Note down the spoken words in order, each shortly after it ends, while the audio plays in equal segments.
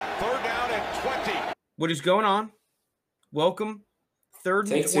Third down and 20. What is going on? Welcome. Third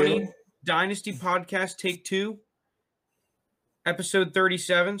and Take 20 two. Dynasty Podcast, Take 2. Episode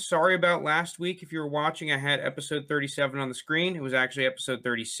 37. Sorry about last week. If you were watching, I had episode 37 on the screen. It was actually episode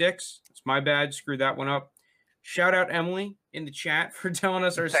 36. It's my bad. Screwed that one up. Shout out Emily in the chat for telling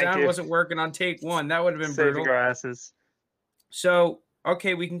us our sound wasn't working on take 1. That would have been brutal. Saving our asses. So,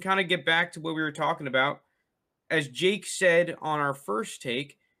 okay, we can kind of get back to what we were talking about. As Jake said on our first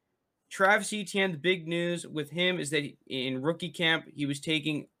take, Travis Etienne, the big news with him is that in rookie camp, he was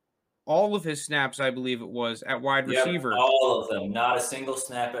taking all of his snaps, I believe it was, at wide receiver. All of them. Not a single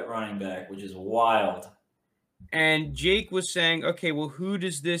snap at running back, which is wild. And Jake was saying, okay, well, who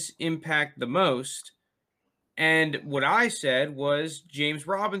does this impact the most? And what I said was James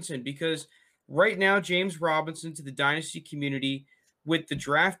Robinson, because right now, James Robinson to the Dynasty community, with the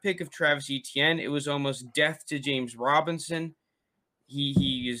draft pick of Travis Etienne, it was almost death to James Robinson.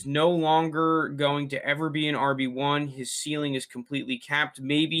 He is no longer going to ever be an RB1. His ceiling is completely capped.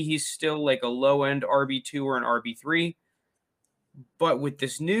 Maybe he's still like a low-end RB2 or an RB3. But with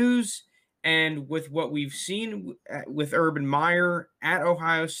this news and with what we've seen with Urban Meyer at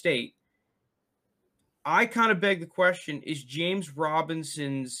Ohio State, I kind of beg the question, is James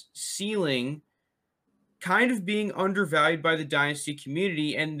Robinson's ceiling kind of being undervalued by the Dynasty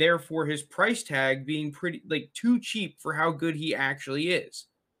community, and therefore his price tag being pretty too cheap for how good he actually is?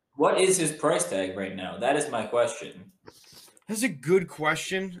 What is his price tag right now? That is my question. That's a good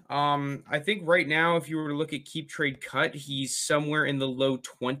question. I think right now, if you were to look at Keep Trade Cut, he's somewhere in the low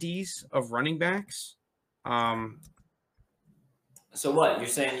 20s of running backs. So what? You're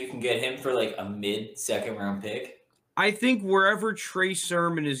saying you can get him for like a mid-second round pick? I think wherever Trey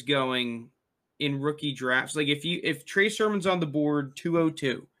Sermon is going in rookie drafts, like if Trey Sermon's on the board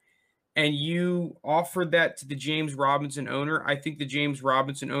 202 and you offered that to the James Robinson owner, I think the James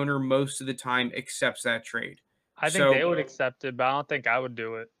Robinson owner most of the time accepts that trade. I think they would accept it, but I don't think I would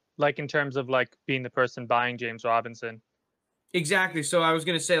do it. Like in terms of like being the person buying James Robinson. Exactly. So I was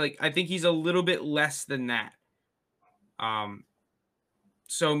going to say, I think he's a little bit less than that.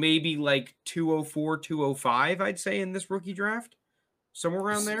 So maybe like 204, 205, I'd say, in this rookie draft, somewhere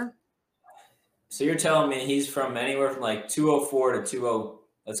around there. So you're telling me he's from anywhere from like 204 to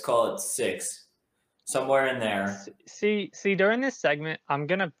let's call it 6, somewhere in there. See, during this segment, I'm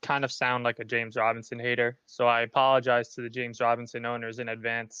going to kind of sound like a James Robinson hater. So I apologize to the James Robinson owners in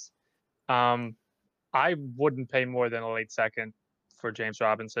advance. I wouldn't pay more than a late second for James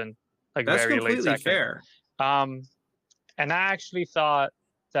Robinson. Like that's very late second. Fair. And I actually thought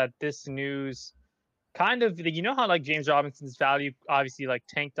that this news kind of, you know how like James Robinson's value obviously like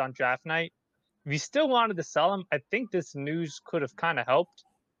tanked on draft night. If you still wanted to sell him, I think this news could have kind of helped.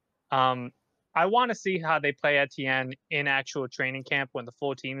 I want to see how they play Etienne in actual training camp when the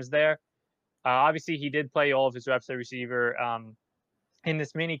full team is there. Obviously, he did play all of his reps at receiver in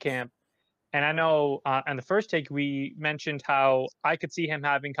this mini camp. And I know on the first take, we mentioned how I could see him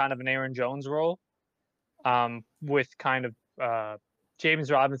having kind of an Aaron Jones role with kind of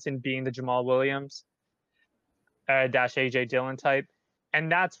James Robinson being the Jamal Williams dash A.J. Dillon type. And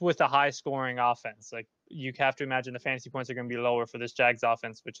that's with a high-scoring offense. Like, you have to imagine the fantasy points are going to be lower for this Jags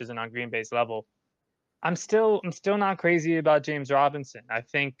offense, which isn't on Green Bay's level. I'm still not crazy about James Robinson. I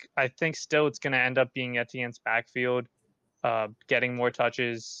think still it's going to end up being Etienne's backfield, getting more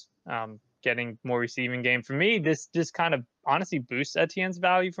touches, getting more receiving game. For me, this just kind of honestly boosts Etienne's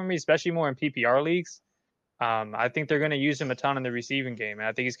value for me, especially more in PPR leagues. I think they're going to use him a ton in the receiving game, and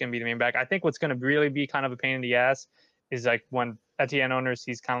I think he's going to be the main back. I think what's going to really be kind of a pain in the ass is like when Etienne owners,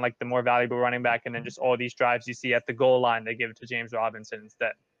 he's kind of like the more valuable running back, and then just all these drives you see at the goal line, they give it to James Robinson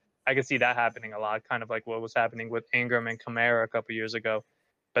instead. I could see that happening a lot, kind of like what was happening with Ingram and Kamara a couple years ago.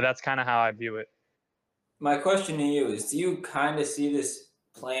 But that's kind of how I view it. My question to you is, do you kind of see this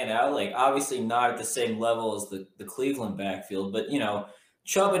playing out? Like, obviously not at the same level as the Cleveland backfield, but,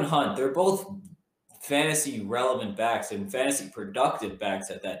 Chubb and Hunt, they're both fantasy relevant backs and fantasy productive backs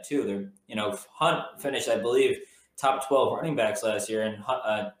at that too. They're, Hunt finished, I believe, top 12 running backs last year, and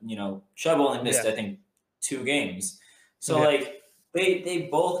Chubb only missed, I think, 2 games. So they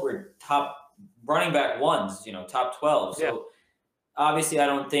both were top running back ones, top 12. So obviously, I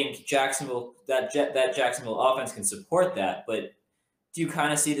don't think Jacksonville that Jacksonville offense can support that. But do you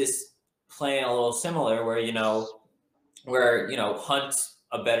kind of see this playing a little similar, where Hunt's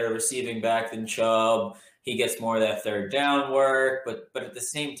a better receiving back than Chubb? He gets more of that third down work, but at the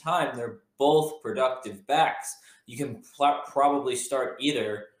same time, they're both productive backs. You can probably start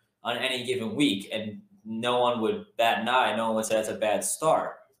either on any given week, and no one would bat an eye. No one would say that's a bad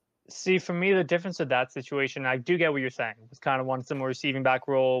start. See, for me, the difference with that situation, I do get what you're saying. It's kind of one's the more receiving back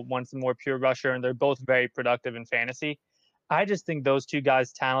role, one's the more pure rusher, and they're both very productive in fantasy. I just think those two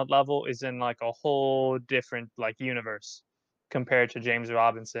guys' talent level is in like a whole different like universe compared to James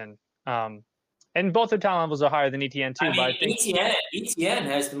Robinson. And both their talent levels are higher than ETN too, I but I mean, think ETN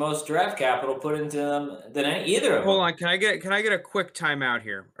has the most draft capital put into them than either of Hold them. on, can I get a quick timeout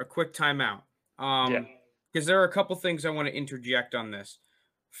here? A quick timeout. Yeah. Because there are a couple things I want to interject on this.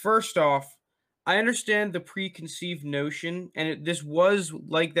 First off, I understand the preconceived notion, and this was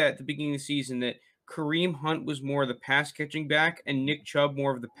like that at the beginning of the season, that Kareem Hunt was more of the pass catching back and Nick Chubb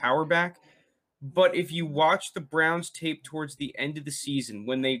more of the power back. But if you watch the Browns tape towards the end of the season,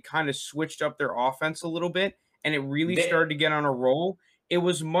 when they kind of switched up their offense a little bit and it really They- started to get on a roll, it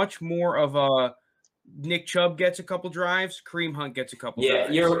was much more of a Nick Chubb gets a couple drives, Kareem Hunt gets a couple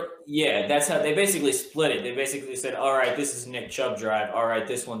drives. That's how they basically split it. They basically said, all right, this is Nick Chubb drive. All right,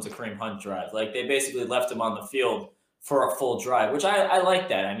 this one's a Kareem Hunt drive. Like they basically left him on the field for a full drive, which I like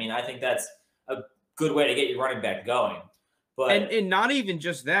that. I mean, I think that's a good way to get your running back going. But And not even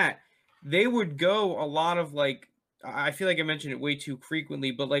just that, they would go a lot of like, I feel like I mentioned it way too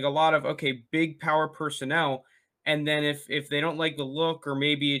frequently, but like a lot of okay, big power personnel, and then if they don't like the look or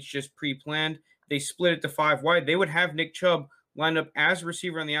maybe it's just pre-planned, they split it to 5 wide. They would have Nick Chubb lined up as a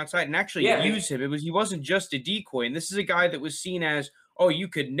receiver on the outside and actually use him. He wasn't just a decoy, and this is a guy that was seen as, oh, you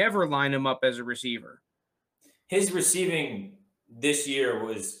could never line him up as a receiver. His receiving this year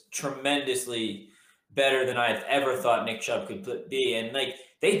was tremendously better than I've ever thought Nick Chubb could be. And like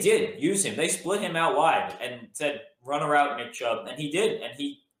they did use him. They split him out wide and said, run a route, Nick Chubb. And he did. And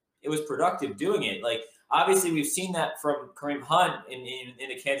it was productive doing it. Like obviously we've seen that from Kareem Hunt in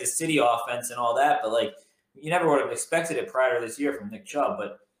the Kansas City offense and all that, but like you never would have expected it prior to this year from Nick Chubb.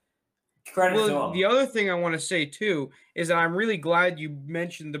 But credit to him. The other thing I want to say too is that I'm really glad you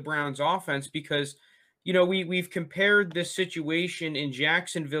mentioned the Browns offense because, you know, we've compared this situation in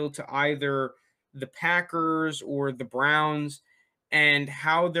Jacksonville to either the Packers or the Browns and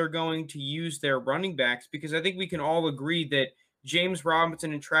how they're going to use their running backs, because I think we can all agree that James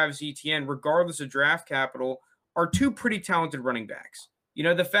Robinson and Travis Etienne, regardless of draft capital, are two pretty talented running backs. You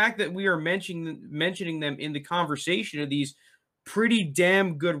know, the fact that we are mentioning them in the conversation of these pretty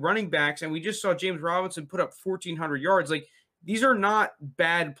damn good running backs, and we just saw James Robinson put up 1,400 yards. Like, these are not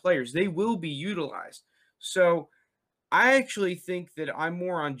bad players. They will be utilized. So I actually think that I'm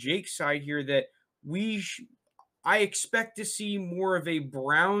more on Jake's side here, that I expect to see more of a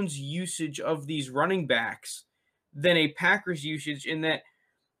Browns usage of these running backs than a Packers usage, in that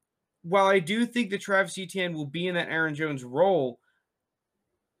while I do think that Travis Etienne will be in that Aaron Jones role,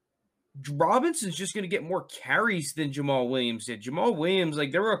 Robinson's just going to get more carries than Jamal Williams did. Jamal Williams,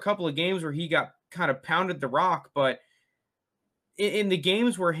 like there were a couple of games where he got kind of pounded the rock, but in the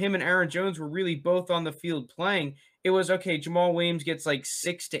games where him and Aaron Jones were really both on the field playing, it was okay. Jamal Williams gets like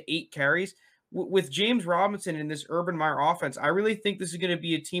 6 to 8 carries. With James Robinson in this Urban Meyer offense, I really think this is going to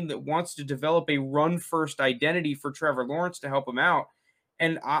be a team that wants to develop a run-first identity for Trevor Lawrence to help him out.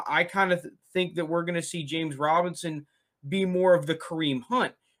 And I kind of think that we're going to see James Robinson be more of the Kareem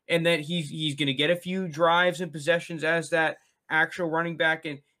Hunt, and that he's going to get a few drives and possessions as that actual running back.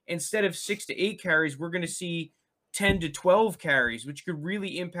 And instead of 6 to 8 carries, we're going to see 10 to 12 carries, which could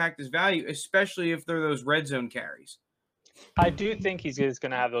really impact his value, especially if they're those red zone carries. I do think he's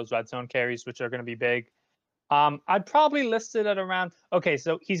going to have those red zone carries, which are going to be big. I'd probably list it at around, okay,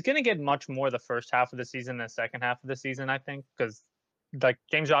 so he's going to get much more the first half of the season than the second half of the season, I think, because like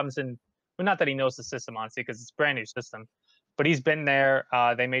James Robinson, well, not that he knows the system, honestly, because it's a brand new system, but he's been there.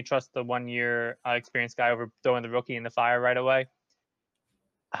 They may trust the 1-year experienced guy over throwing the rookie in the fire right away.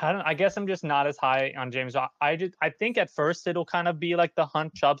 I guess I'm just not as high on James. I think at first it'll kind of be like the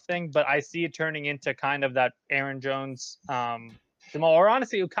Hunt Chubb thing, but I see it turning into kind of that Aaron Jones, Jamal. Or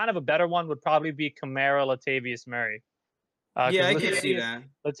honestly, kind of a better one would probably be Kamara, Latavius Murray. Yeah, I can see that.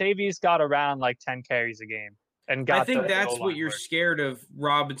 Latavius got around like 10 carries a game, and got. I think that's what you're scared of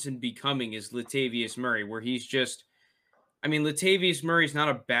Robinson becoming, is Latavius Murray, where he's just. I mean, Latavius Murray's not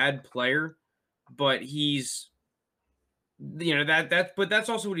a bad player, but he's. You know, but that's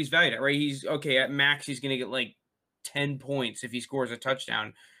also what he's valued at, right? He's okay at max. He's going to get like 10 points if he scores a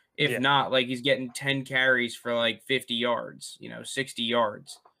touchdown. If not, like he's getting 10 carries for like 50 yards, 60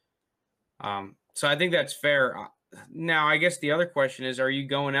 yards. So I think that's fair. Now, I guess the other question is, are you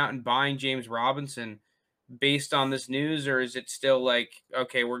going out and buying James Robinson based on this news, or is it still like,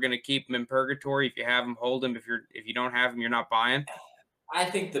 okay, we're going to keep him in purgatory. If you have him, hold him. If you don't have him, you're not buying? I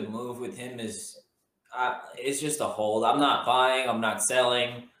think the move with him is. It's just a hold. I'm not buying. I'm not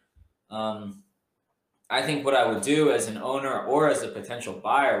selling. I I think what I would do as an owner or as a potential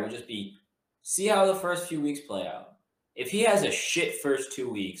buyer would just be see how the first few weeks play out. If he has a shit first 2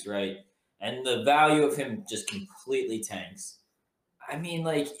 weeks, right, and the value of him just completely tanks, I mean,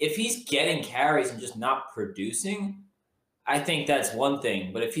 like, if he's getting carries and just not producing, I think that's one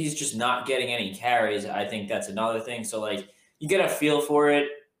thing. But if he's just not getting any carries, I think that's another thing. So, like, you get a feel for it.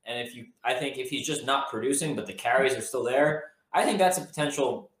 And I think if he's just not producing, but the carries are still there, I think that's a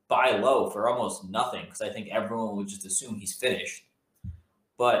potential buy low for almost nothing because I think everyone would just assume he's finished.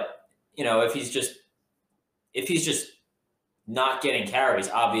 But, if he's just not getting carries,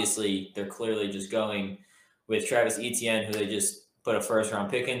 obviously they're clearly just going with Travis Etienne, who they just put a first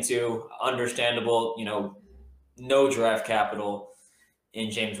round pick into. Understandable, no draft capital in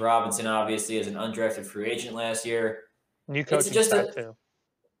James Robinson, obviously, as an undrafted free agent last year. New coaching staff, too.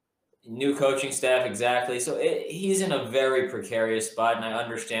 New coaching staff, exactly. So he's in a very precarious spot, and I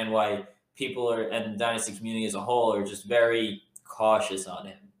understand why people and the Dynasty community as a whole are just very cautious on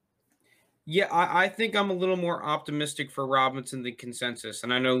him. Yeah, I think I'm a little more optimistic for Robinson than consensus.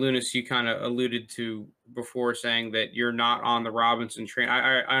 And I know, Lunas, you kind of alluded to before saying that you're not on the Robinson train.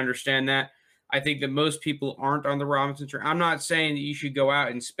 I understand that. I think that most people aren't on the Robinson train. I'm not saying that you should go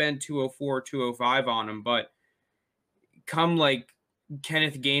out and spend 204, 205 on him, but come like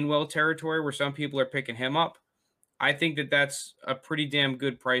Kenneth Gainwell territory where some people are picking him up, I think that that's a pretty damn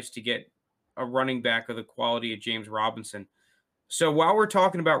good price to get a running back of the quality of James Robinson. So while we're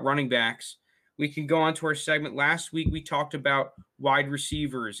talking about running backs, we can go on to our segment. Last week, we talked about wide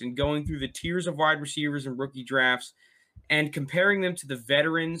receivers and going through the tiers of wide receivers in rookie drafts and comparing them to the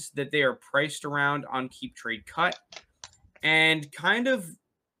veterans that they are priced around on Keep Trade Cut and kind of,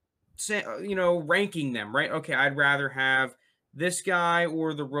 ranking them, right? Okay, I'd rather have this guy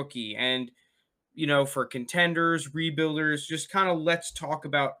or the rookie. And, for contenders, rebuilders, just kind of let's talk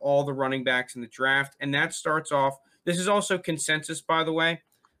about all the running backs in the draft. And that starts off. This is also consensus, by the way.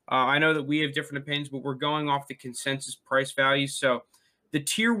 I know that we have different opinions, but we're going off the consensus price values. So the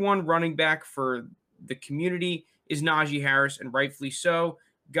tier 1 running back for the community is Najee Harris, and rightfully so.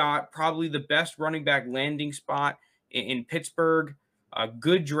 Got probably the best running back landing spot in Pittsburgh,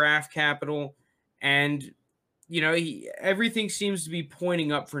 good draft capital, and everything seems to be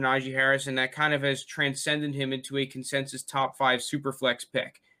pointing up for Najee Harris, and that kind of has transcended him into a consensus top 5 superflex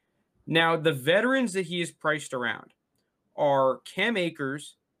pick. Now, the veterans that he is priced around are Cam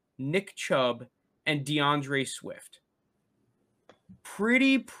Akers, Nick Chubb, and DeAndre Swift.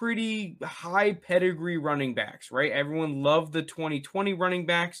 Pretty high pedigree running backs, right? Everyone loved the 2020 running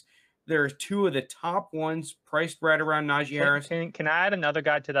backs. There are 2 of the top ones priced right around Najee Harris. Can I add another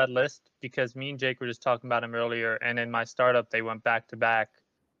guy to that list? Because me and Jake were just talking about him earlier, and in my startup, they went back to back.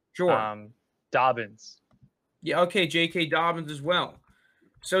 Sure. Dobbins. Yeah, okay, J.K. Dobbins as well.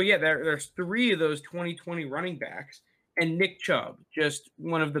 So, yeah, there's 3 of those 2020 running backs. And Nick Chubb, just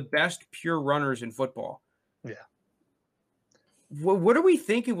one of the best pure runners in football. Yeah. What are we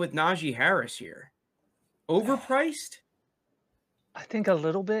thinking with Najee Harris here? Overpriced? I think a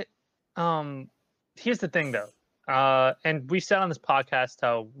little bit. Here's the thing, though. And we said on this podcast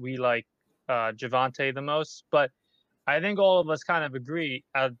how we like Javonte the most, but I think all of us kind of agree,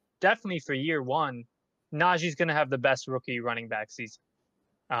 definitely for year 1, Najee's going to have the best rookie running back season.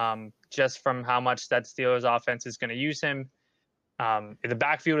 Just from how much that Steelers offense is going to use him. The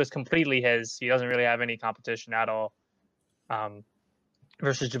backfield is completely his. He doesn't really have any competition at all.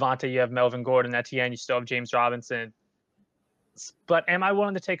 Versus Javonte, you have Melvin Gordon, Etienne, you still have James Robinson. But am I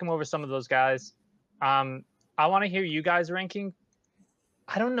willing to take him over some of those guys? I want to hear you guys ranking.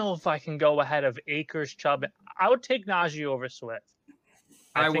 I don't know if I can go ahead of Akers, Chubb. I would take Najee over Swift.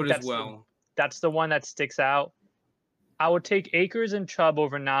 I would as well. That's the one that sticks out. I would take Akers and Chubb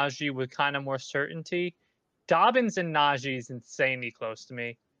over Najee with kind of more certainty. Dobbins and Najee is insanely close to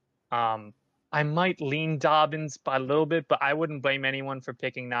me. I might lean Dobbins by a little bit, but I wouldn't blame anyone for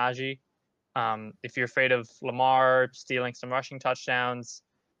picking Najee. If you're afraid of Lamar stealing some rushing touchdowns,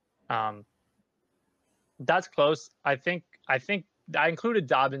 that's close. I think I included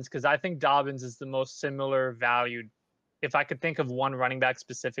Dobbins because I think Dobbins is the most similar valued. If I could think of one running back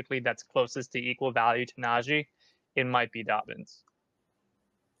specifically that's closest to equal value to Najee, it might be Dobbins.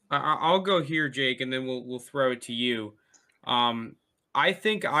 I'll go here, Jake, and then we'll throw it to you. I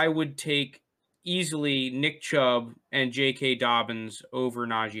think I would take easily Nick Chubb and J.K. Dobbins over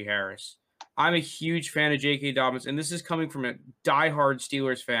Najee Harris. I'm a huge fan of J.K. Dobbins, and this is coming from a diehard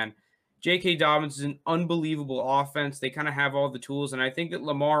Steelers fan. J.K. Dobbins is an unbelievable offense. They kind of have all the tools, and I think that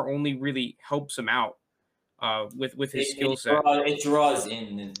Lamar only really helps him out with his skill set. It draws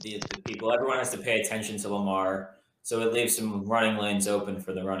in the people. Everyone has to pay attention to Lamar So it leaves some running lanes open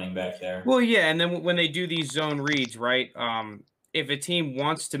for the running back there. Well, yeah, and then when they do these zone reads, right? If a team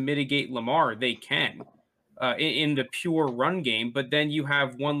wants to mitigate Lamar, they can in the pure run game, but then you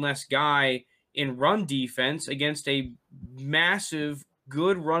have one less guy in run defense against a massive,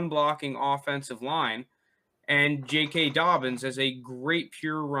 good run blocking offensive line, and J.K. Dobbins as a great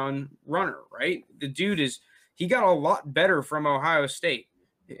pure runner, right? The dude he got a lot better from Ohio State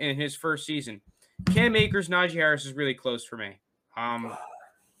in his first season. Cam Akers, Najee Harris is really close for me.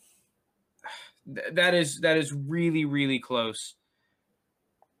 That is really, really close.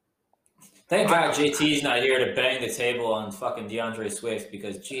 Thank God JT's not here to bang the table on fucking DeAndre Swift,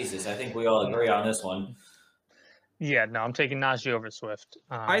 because Jesus, I think we all agree on this one. Yeah, no, I'm taking Najee over Swift.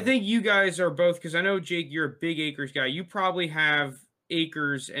 I think you guys are both, because I know, Jake, you're a big Akers guy. You probably have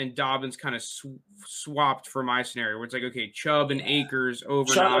Akers and Dobbins kind of swapped for my scenario, where it's like, okay, Chubb and Akers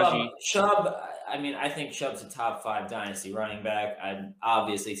over Najee. Chubb, I mean, I think Chubb's a top 5 dynasty running back. I'm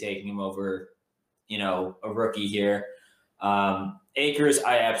obviously taking him over, a rookie here. Akers,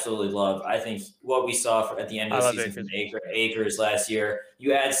 I absolutely love. I think what we saw at the end of the season from Akers last year,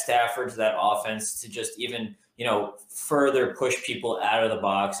 you add Stafford to that offense to just even, further push people out of the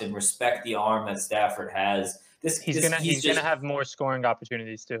box and respect the arm that Stafford has. He's gonna have more scoring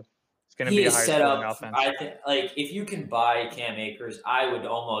opportunities too. It's gonna be a higher scoring offense. I think, like, if you can buy Cam Akers, I would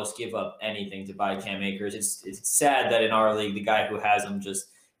almost give up anything to buy Cam Akers. It's sad that in our league, the guy who has him just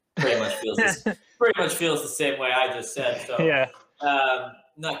pretty much feels the same way I just said. So yeah.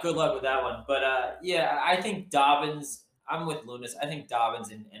 Not good luck with that one. But yeah, I think Dobbins, I'm with Lunas. I think Dobbins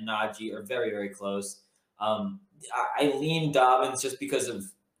and Najee are very, very close. I lean Dobbins just because of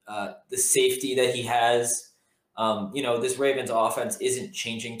the safety that he has. This Ravens offense isn't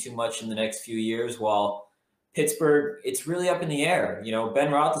changing too much in the next few years, while Pittsburgh, it's really up in the air. Ben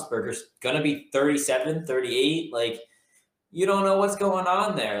Roethlisberger's going to be 37, 38. Like, you don't know what's going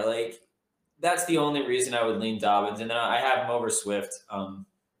on there. Like, that's the only reason I would lean Dobbins. And then I have him over Swift.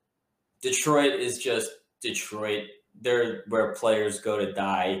 Detroit is just Detroit. They're where players go to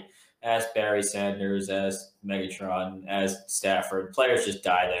die. As Barry Sanders, as Megatron, as Stafford, players just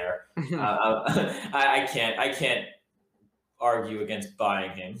die there. I can't argue against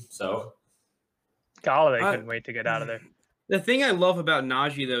buying him. So Golladay couldn't wait to get out of there. The thing I love about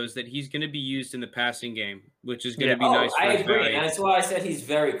Najee, though, is that he's going to be used in the passing game, which is going to be nice. I agree. And that's why I said he's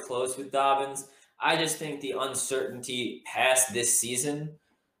very close with Dobbins. I just think the uncertainty past this season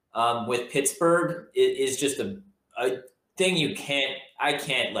with Pittsburgh is just a thing I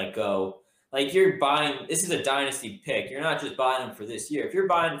can't let go. Like, you're buying, this is a dynasty pick. You're not just buying them for this year. If you're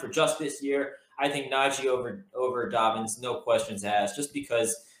buying for just this year, I think Najee over Dobbins, no questions asked, just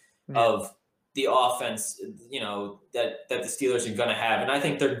because of the offense, that the Steelers are going to have. And I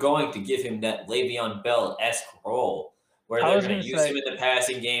think they're going to give him that Le'Veon Bell-esque role where they're going to use him in the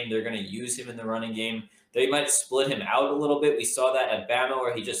passing game. They're going to use him in the running game. They might split him out a little bit. We saw that at Bama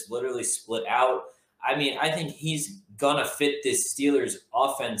where he just literally split out. I mean, I think he's going to fit this Steelers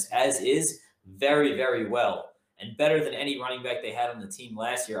offense as is very, very well, and better than any running back they had on the team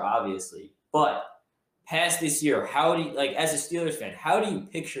last year, obviously. But past this year, how do you, like, as a Steelers fan, how do you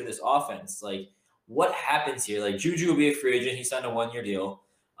picture this offense? Like, what happens here? Like, Juju will be a free agent. He signed a 1-year deal.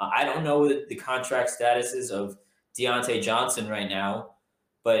 I don't know what the contract status is of Deontay Johnson right now,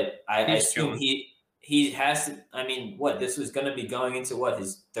 but I assume he has to. I mean, this was going to be going into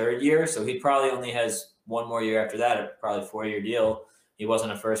his 3rd year, so he probably only has 1 more year after that, probably 4-year deal. He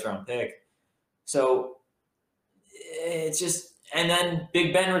wasn't a first-round pick. So it's just, and then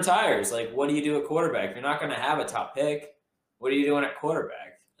Big Ben retires. Like, what do you do at quarterback? You're not going to have a top pick. What are you doing at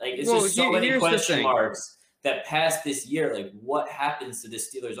quarterback? Like, it's just so many question marks that past this year. Like, what happens to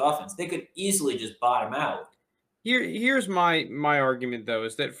this Steelers offense? They could easily just bottom out. Here's my argument, though,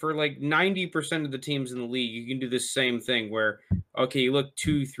 is that for like 90% of the teams in the league, you can do the same thing where, okay, you look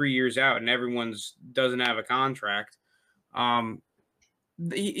 2-3 years out and everyone's doesn't have a contract.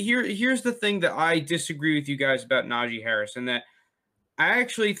 Here's the thing that I disagree with you guys about Najee Harris, and that I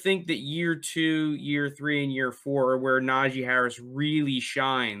actually think that year 2, year 3, and year 4 are where Najee Harris really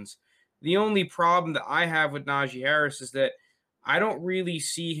shines. The only problem that I have with Najee Harris is that I don't really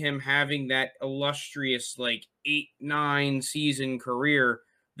see him having that illustrious, like, 8-9 season career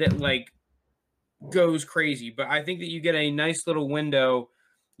that, like, goes crazy. But I think that you get a nice little window,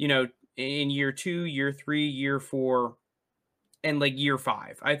 in year 2, year 3, year 4, and like year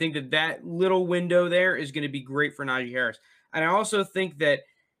 5. I think that little window there is going to be great for Najee Harris. And I also think that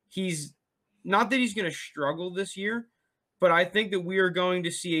he's not that he's going to struggle this year, but I think that we are going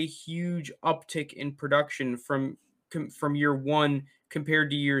to see a huge uptick in production from year 1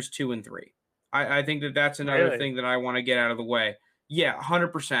 compared to years 2 and 3. I think that that's another Really? thing that I want to get out of the way. Yeah,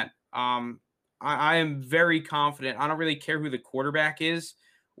 100%. I am very confident. I don't really care who the quarterback is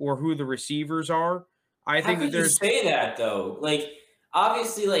or who the receivers are. I How think that could you there's say that though? Like,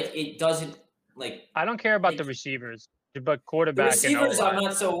 obviously, like it doesn't like I don't care about like the receivers, but the quarterback and O receivers. I'm line.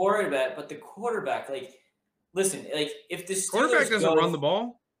 not so worried about, but the quarterback, like, listen, like if the quarterback Steelers doesn't run the go,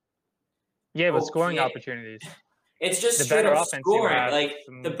 ball. Yeah, but scoring okay, opportunities. it's just The straight better up offense you scoring. have, Like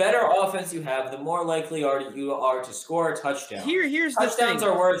the better offense you have, the more likely you are to score a touchdown. Here's the Touchdowns thing.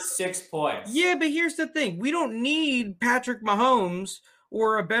 are worth 6 points. Yeah, but here's the thing. We don't need Patrick Mahomes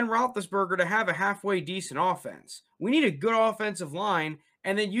or a Ben Roethlisberger to have a halfway decent offense. We need a good offensive line,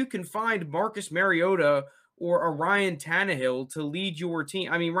 and then you can find Marcus Mariota or a Ryan Tannehill to lead your team.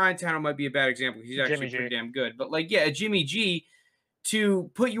 I mean, Ryan Tannehill might be a bad example. He's actually Jimmy G. pretty damn good. But, like, yeah, a Jimmy G to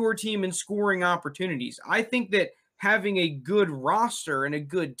put your team in scoring opportunities. I think that having a good roster and a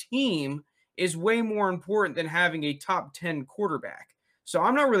good team is way more important than having a top 10 quarterback. So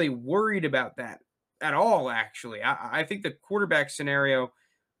I'm not really worried about that at all, actually. I think the quarterback scenario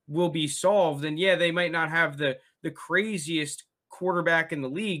will be solved. And yeah, they might not have the craziest quarterback in the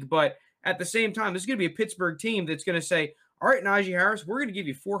league, but at the same time, there's going to be a Pittsburgh team that's going to say, all right, Najee Harris, we're going to give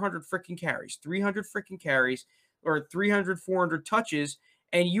you 400 freaking carries, 300 freaking carries, or 300, 400 touches,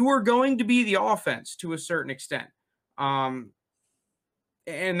 and you are going to be the offense to a certain extent. And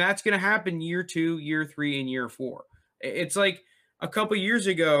that's going to happen year 2, year 3, and year 4. It's like a couple years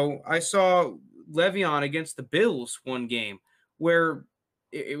ago, I saw Le'Veon against the Bills one game where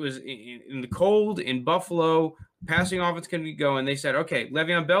it was in the cold in Buffalo, passing offense can be going. They said, okay,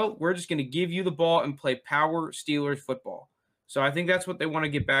 Le'Veon Bell, we're just going to give you the ball and play power Steelers football. So I think that's what they want to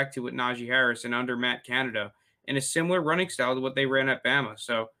get back to with Najee Harris and under Matt Canada, in a similar running style to what they ran at Bama.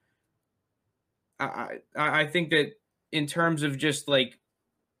 So I think that in terms of just like,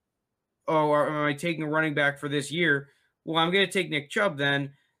 oh, am I taking a running back for this year? Well, I'm going to take Nick Chubb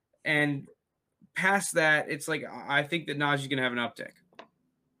then. And past that, it's like I think that Najee's going to have an uptick.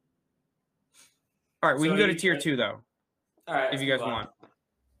 All right, we can go to tier 2, though. All right, if you guys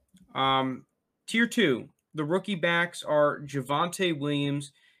want. Tier 2, the rookie backs are Javonte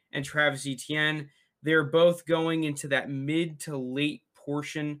Williams and Travis Etienne. They're both going into that mid to late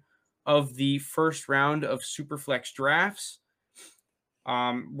portion of the first round of Superflex drafts.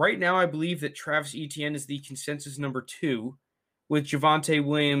 Right now, I believe that Travis Etienne is the consensus number 2, with Javonte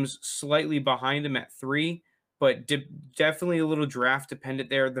Williams slightly behind him at 3, but definitely a little draft dependent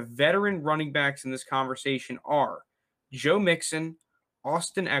there. The veteran running backs in this conversation are Joe Mixon,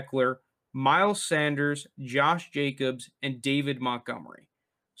 Austin Eckler, Miles Sanders, Josh Jacobs, and David Montgomery.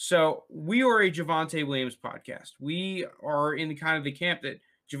 So we are a Javonte Williams podcast. We are in the kind of the camp that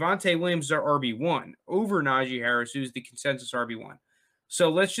Javonte Williams is our RB1 over Najee Harris, who's the consensus RB1. So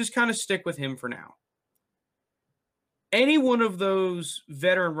let's just kind of stick with him for now. Any one of those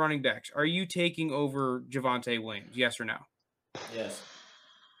veteran running backs, are you taking over Javonte Williams? Yes or no? Yes.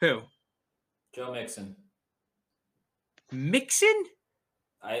 Who? Joe Mixon. Mixon?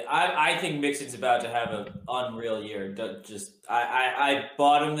 I think Mixon's about to have an unreal year. I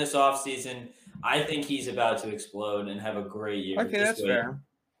bought him this offseason. I think he's about to explode and have a great year. Okay, that's fair.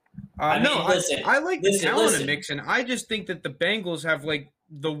 Listen, I like the talent listen. of Mixon. I just think that the Bengals have like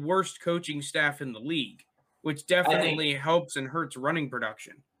the worst coaching staff in the league, which definitely helps and hurts running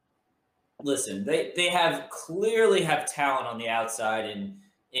production. Listen, they have clearly have talent on the outside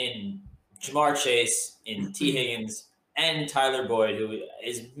in Jamar Chase, in T. Higgins, and Tyler Boyd, who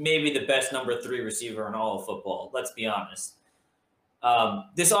is maybe the best number 3 receiver in all of football. Let's be honest.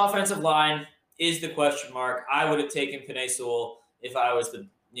 This offensive line is the question mark. I would have taken Penei Sewell if I was the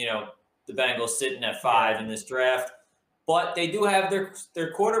Bengals sitting at 5 in this draft. But they do have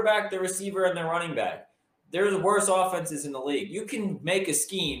their quarterback, their receiver, and their running back. There's worse offenses in the league. You can make a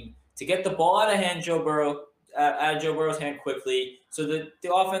scheme to get the ball out of Joe Burrow's hand quickly, so that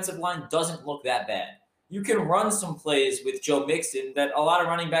the offensive line doesn't look that bad. You can run some plays with Joe Mixon that a lot of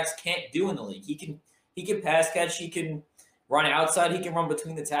running backs can't do in the league. He can pass catch, he can run outside, he can run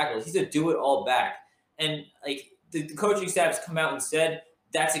between the tackles. He's a do-it-all back. And like the coaching staff has come out and said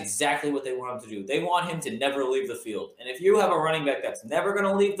that's exactly what they want him to do. They want him to never leave the field. And if you have a running back that's never going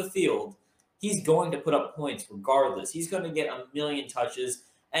to leave the field, he's going to put up points regardless. He's going to get a million touches.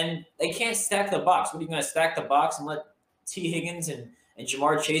 And they can't stack the box. What are you going to stack the box and let T. Higgins and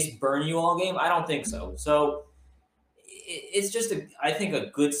Jamar Chase burn you all game? I don't think so. So it's just, I think, a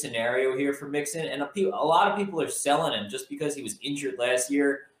good scenario here for Mixon. And a lot of people are selling him just because he was injured last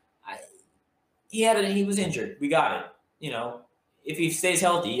year. He was injured. We got it. If he stays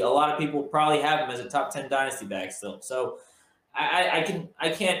healthy, a lot of people probably have him as a top 10 dynasty back still. So I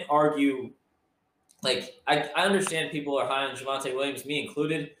can't argue like I understand people are high on Javonte Williams, me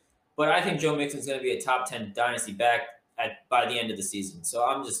included, but I think Joe Mixon's going to be a top 10 dynasty back by the end of the season. So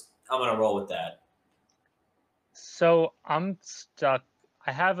I'm going to roll with that. So I'm stuck.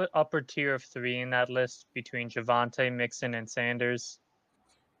 I have an upper tier of 3 in that list between Javonte, Mixon, and Sanders.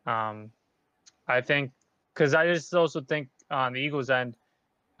 I think because I just also think on the Eagles end,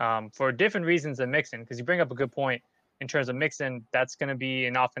 for different reasons than Mixon, because you bring up a good point in terms of Mixon, that's going to be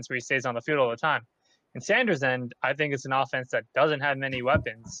an offense where he stays on the field all the time. In Sanders' end, I think it's an offense that doesn't have many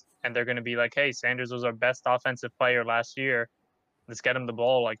weapons, and they're going to be like, hey, Sanders was our best offensive player last year. Let's get him the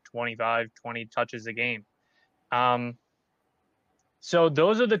ball like 25, 20 touches a game. So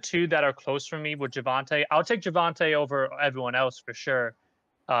those are the 2 that are close for me with Javonte. I'll take Javonte over everyone else for sure.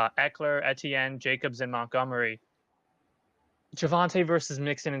 Eckler, Etienne, Jacobs, and Montgomery. Javonte versus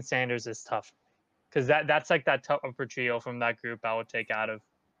Mixon and Sanders is tough because that's like that tough upper trio from that group I would take out of.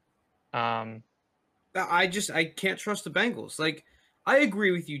 I can't trust the Bengals. Like, I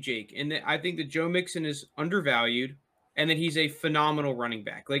agree with you, Jake, and I think that Joe Mixon is undervalued and that he's a phenomenal running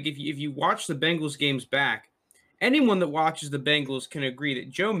back. Like, if you watch the Bengals games back, anyone that watches the Bengals can agree that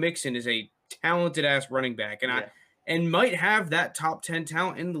Joe Mixon is a talented ass running back, and might have that top 10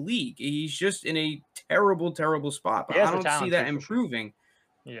 talent in the league. He's just in a terrible spot, but I don't see that improving.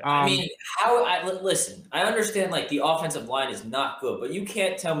 Sure. Yeah. I mean, listen, I understand like the offensive line is not good, but you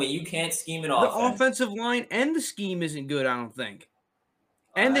can't tell me you can't scheme an offense. The offensive line and the scheme isn't good, I don't think.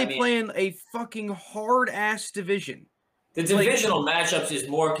 And they play in a fucking hard ass division. The divisional matchups is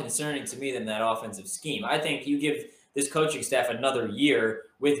more concerning to me than that offensive scheme. I think you give this coaching staff another year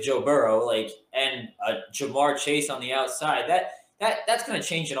with Joe Burrow, and Jamar Chase on the outside. That's going to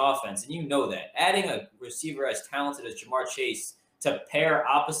change an offense, and you know that. Adding a receiver as talented as Jamar Chase to pair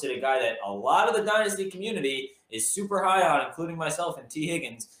opposite a guy that a lot of the dynasty community is super high on, including myself and T.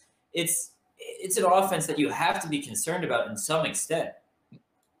 Higgins, it's an offense that you have to be concerned about in some extent.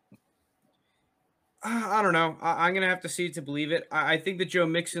 I don't know. I'm going to have to see it to believe it. I think that Joe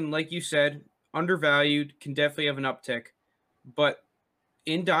Mixon, like you said, undervalued, can definitely have an uptick. But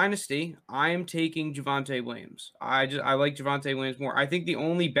in Dynasty, I am taking Javonte Williams. I like Javonte Williams more. I think the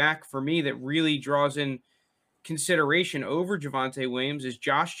only back for me that really draws in consideration over Javonte Williams is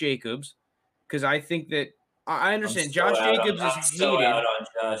Josh Jacobs, because I think that I understand Josh Jacobs is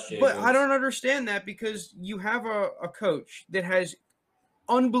hated, but I don't understand that because you have a coach that has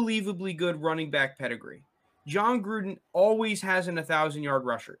unbelievably good running back pedigree. John Gruden always has an 1,000-yard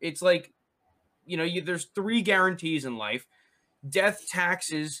rusher. It's like, there's 3 guarantees in life: death,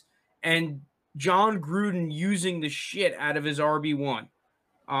 taxes, and John Gruden using the shit out of his RB1.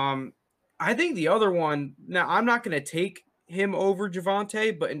 I think the other one, now I'm not going to take him over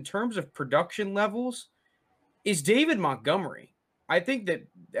Javonte, but in terms of production levels, is David Montgomery. I think that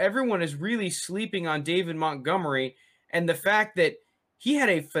everyone is really sleeping on David Montgomery and the fact that he had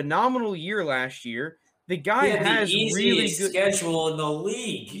a phenomenal year last year. The guy has the really good schedule in the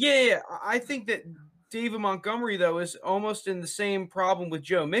league. Yeah, I think that David Montgomery, though, is almost in the same problem with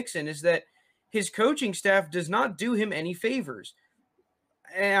Joe Mixon, is that his coaching staff does not do him any favors.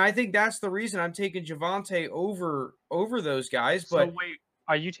 And I think that's the reason I'm taking Javonte over those guys. But so wait,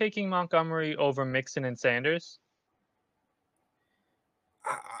 are you taking Montgomery over Mixon and Sanders?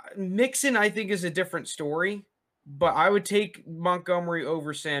 Mixon, I think, is a different story. But I would take Montgomery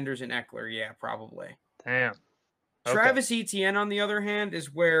over Sanders and Eckler. Yeah, probably. Damn. Okay. Travis Etienne, on the other hand,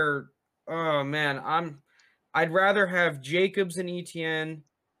 is where, oh man, I'd rather have Jacobs and Etienne.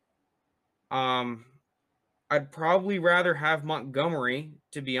 I'd probably rather have Montgomery,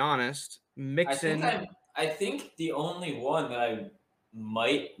 to be honest. Mixon. I think the only one that I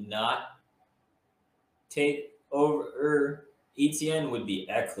might not take over Etienne would be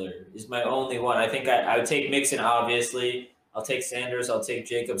Eckler. Is my only one. I think I would take Mixon, obviously. I'll take Sanders, I'll take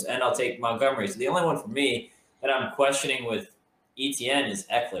Jacobs, and I'll take Montgomery. So the only one for me that I'm questioning with Etienne is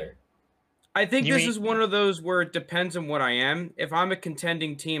Eckler. I think this is one of those where it depends on what I am. If I'm a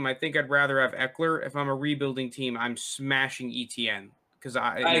contending team, I think I'd rather have Eckler. If I'm a rebuilding team, I'm smashing Etienne because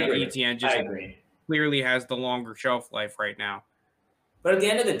Etienne just clearly has the longer shelf life right now. But at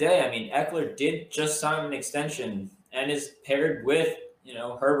the end of the day, I mean, Eckler did just sign an extension and is paired with,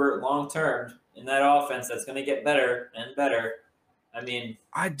 Herbert long term in that offense that's going to get better and better. I mean,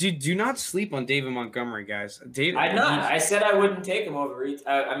 I do not sleep on David Montgomery, guys. I said I wouldn't take him over.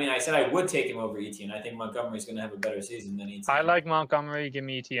 I said I would take him over Etienne. I think Montgomery's going to have a better season than Etienne. I like Montgomery. Give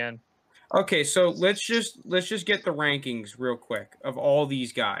me Etienne. Okay, so let's just get the rankings real quick of all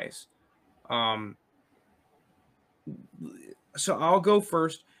these guys. So I'll go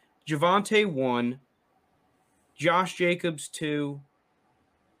first. Javonte 1, Josh Jacobs 2,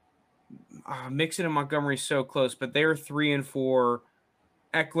 Mixon and Montgomery so close, but they're 3 and 4.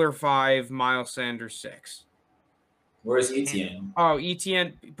 Eckler 5, Miles Sanders 6. Where's Etienne? Oh,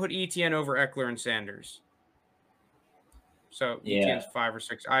 Etienne, put Etienne over Eckler and Sanders. So Yeah. Etienne's 5 or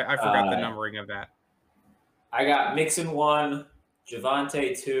 6. I forgot the numbering of that. I got Mixon 1,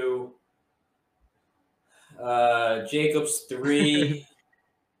 Javonte 2, Jacobs 3,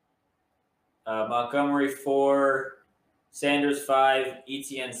 Montgomery 4, Sanders 5,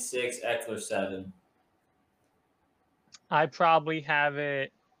 Etienne 6, Eckler 7. I probably have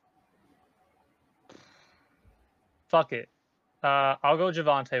it. Fuck it. I'll go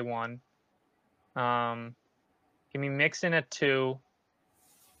Javonte 1. Give me Mixon at 2.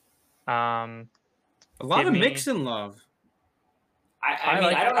 A lot of Mixon love. I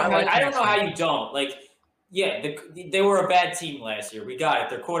don't know how you don't. Like, yeah, they were a bad team last year. We got it.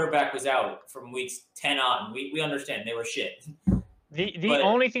 Their quarterback was out from weeks 10 on. We understand they were shit. The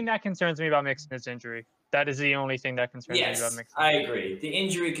only thing that concerns me about Mixon is injury. That is the only thing that concerns me about Mixon. I agree. The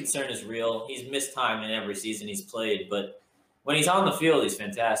injury concern is real. He's missed time in every season he's played, but when he's on the field, he's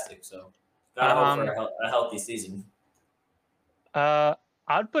fantastic. So, gotta hope for a healthy season.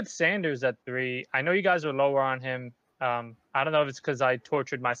 I'd put Sanders at 3. I know you guys are lower on him. I don't know if it's because I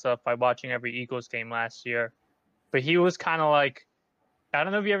tortured myself by watching every Eagles game last year, but he was kind of like, I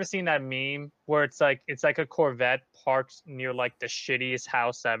don't know if you ever seen that meme where it's like a Corvette parked near like the shittiest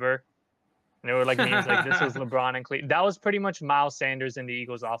house ever. And there were like memes like this was LeBron and Cleveland. That was pretty much Miles Sanders in the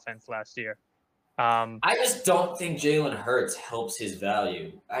Eagles offense last year. I just don't think Jalen Hurts helps his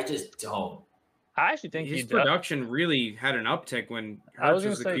value. I just don't. I actually think his production really had an uptick when Hurts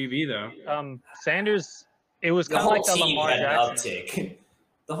was the QB, though. Sanders, it was kind of like the Lamar Jackson. Uptick.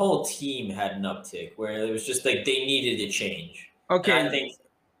 The whole team had an uptick where it was just like they needed a change. Okay. I think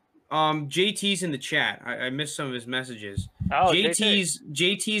JT's in the chat. I missed some of his messages. Oh,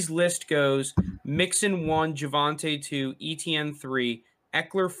 JT's list goes Mixon 1, Javonte 2, Etienne 3,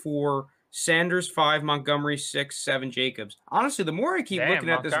 Eckler 4, Sanders 5, Montgomery 6, 7 Jacobs. Honestly, the more I keep looking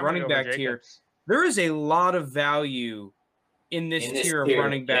at this running back tier, there is a lot of value in this tier of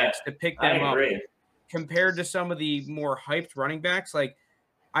running backs to pick them up compared to some of the more hyped running backs. Like,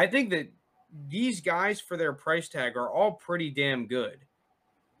 I think that these guys for their price tag are all pretty damn good.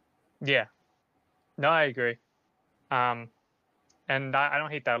 Yeah. No, I agree. And I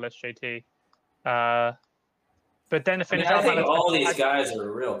don't hate that list, JT. But then to finish I think all these guys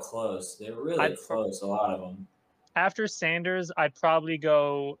are real close. They're really close, a lot of them. After Sanders, I'd probably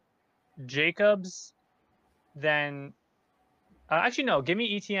go Jacobs, then actually no, give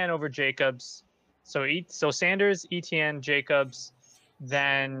me Etienne over Jacobs. So Sanders, Etienne, Jacobs,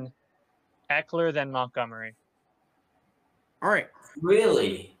 then Eckler, then Montgomery. All right.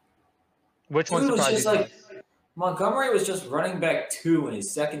 Really? Which one surprised you? Montgomery was just running back 2 in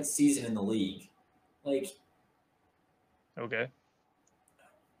his second season in the league. Like, okay.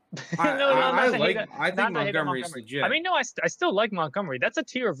 I think Montgomery's legit. I mean, no, I still like Montgomery. That's a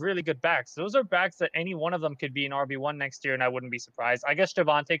tier of really good backs. Those are backs that any one of them could be an RB1 next year, and I wouldn't be surprised. I guess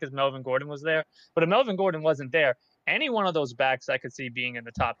Javonte because Melvin Gordon was there, but if Melvin Gordon wasn't there, any one of those backs I could see being in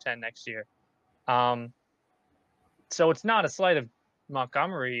the top 10 next year. So it's not a slight of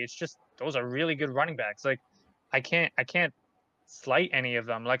Montgomery. It's just those are really good running backs. Like I can't slight any of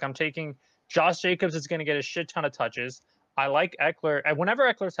them. Like I'm taking Josh Jacobs is going to get a shit ton of touches. I like Eckler. And whenever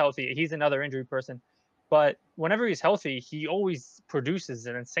Eckler's healthy, he's another injury person. But whenever he's healthy, he always produces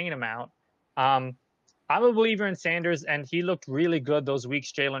an insane amount. I'm a believer in Sanders, and he looked really good those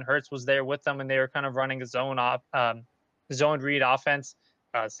weeks. Jalen Hurts was there with them, and they were kind of running a zone read offense.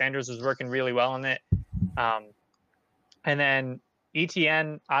 Sanders was working really well in it. And then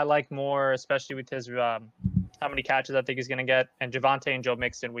Etienne, I like more, especially with his how many catches I think he's going to get. And Javonte and Joe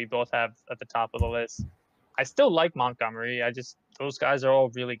Mixon, we both have at the top of the list. I still like Montgomery. Those guys are all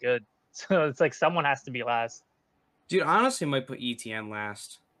really good. So it's like someone has to be last. Dude, I honestly might put Etienne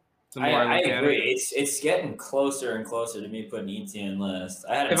last. I agree. It's getting closer and closer to me putting Etienne last.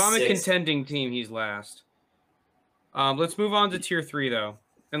 If I'm a contending team, he's last. Let's move on to tier 3, though.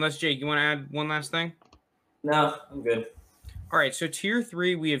 Unless, Jake, you want to add one last thing? No, I'm good. All right, so tier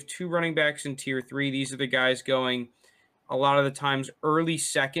 3, we have 2 running backs in tier 3. These are the guys going a lot of the times early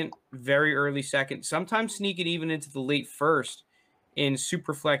second, very early second, sometimes sneak it even into the late first in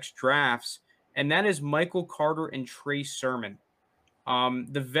Superflex drafts, and that is Michael Carter and Trey Sermon.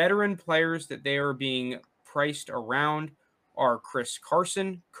 The veteran players that they are being priced around are Chris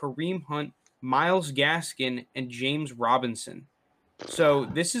Carson, Kareem Hunt, Myles Gaskin, and James Robinson. So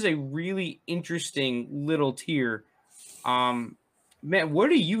this is a really interesting little tier. Man, what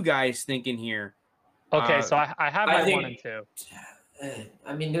are you guys thinking here? Okay, so I have my 1 and 2.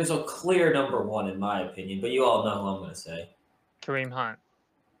 I mean, there's a clear number one in my opinion, but you all know who I'm going to say. Kareem Hunt.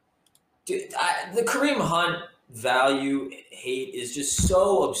 Dude, the Kareem Hunt value hate is just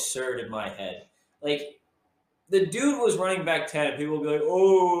so absurd in my head. Like, the dude was running back 10, and people will be like,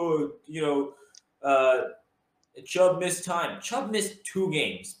 oh, Chubb missed time. Chubb missed 2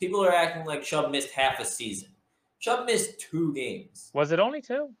 games. People are acting like Chubb missed half a season. Chubb missed 2 games. Was it only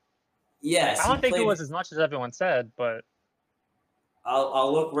 2? Yes. I don't think it was as much as everyone said, but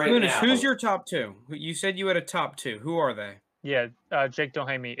I'll look right Lunas, now. who's your top 2? You said you had a top 2. Who are they? yeah, Jake, don't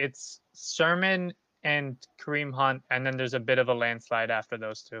hate me. It's Sermon and Kareem Hunt, and then there's a bit of a landslide after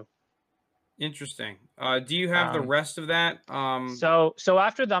those 2. Interesting. Do you have the rest of that? So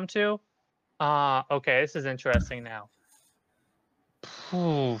after them 2, okay, this is interesting now.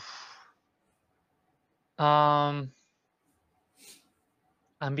 I'm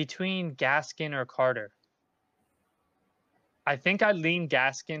between Gaskin or Carter. I think I'd lean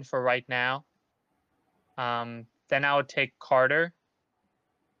Gaskin for right now. Then I would take Carter.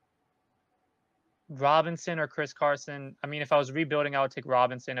 Robinson or Chris Carson. I mean, if I was rebuilding, I would take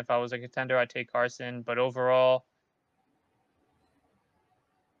Robinson. If I was a contender, I'd take Carson. But overall,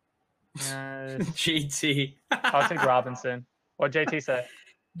 JT. I'll take Robinson. What JT say?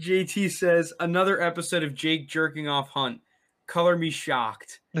 JT says, another episode of Jake jerking off Hunt. Color me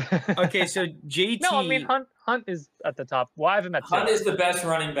shocked. Okay, so JT. No, I mean Hunt is at the top. Why have him at Hunt 2? is the best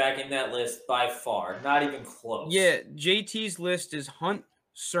running back in that list by far. Not even close. Yeah, JT's list is Hunt,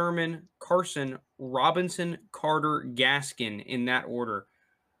 Sermon, Carson, Robinson, Carter, Gaskin in that order.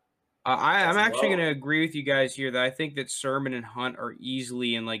 I'm actually going to agree with you guys here that I think that Sermon and Hunt are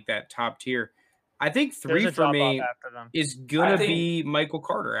easily in like that top tier. I think 3 for me is going to be Michael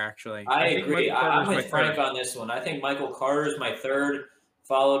Carter, actually. I agree. I'm with Frank on this one. I think Michael Carter is my 3rd,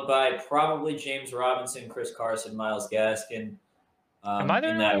 followed by probably James Robinson, Chris Carson, Miles Gaskin. Am I the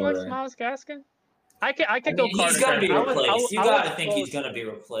only one with Miles Gaskin? I could go Carter. He's going to be replaced. You got to think he's going to be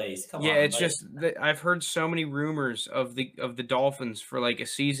replaced. Come on. Yeah, it's just that I've heard so many rumors of the Dolphins for like a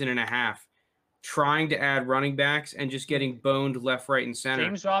season and a half trying to add running backs and just getting boned left, right, and center.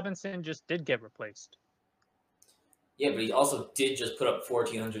 James Robinson just did get replaced. Yeah, but he also did just put up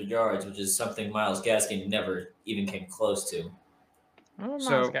 1,400 yards, which is something Miles Gaskin never even came close to. Miles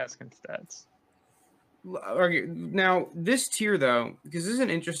Gaskin stats. Now, this tier, though, because this is an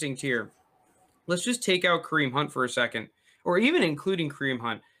interesting tier, let's just take out Kareem Hunt for a second, or even including Kareem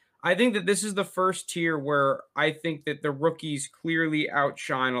Hunt. I think that this is the first tier where I think that the rookies clearly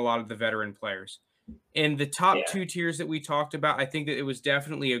outshine a lot of the veteran players. In the top 2 tiers that we talked about, I think that it was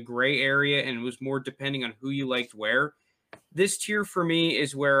definitely a gray area and it was more depending on who you liked where. This tier for me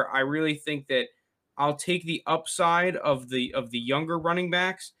is where I really think that I'll take the upside of the younger running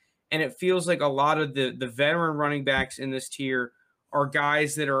backs, and it feels like a lot of the veteran running backs in this tier are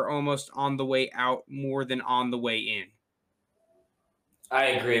guys that are almost on the way out more than on the way in. I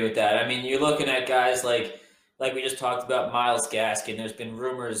agree with that. I mean, you're looking at guys like we just talked about Miles Gaskin. There's been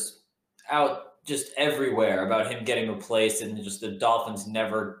rumors out just everywhere about him getting replaced and just the Dolphins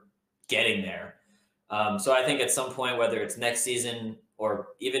never getting there. So I think at some point, whether it's next season or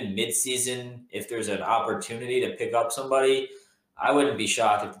even mid-season, if there's an opportunity to pick up somebody, I wouldn't be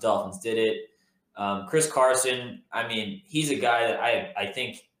shocked if the Dolphins did it. Chris Carson, I mean, he's a guy that I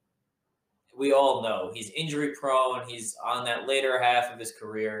think we all know. He's injury prone. He's on that later half of his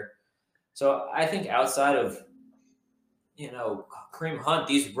career. So I think outside of, Kareem Hunt,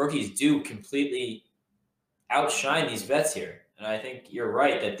 these rookies do completely outshine these vets here. And I think you're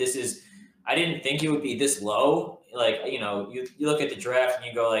right that this is – I didn't think it would be this low. Like, you look at the draft and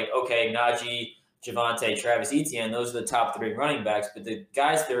you go like, okay, Najee, Javonte, Travis Etienne, those are the top 3 running backs. But the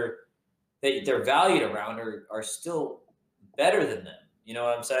guys they're valued around are still better than them. You know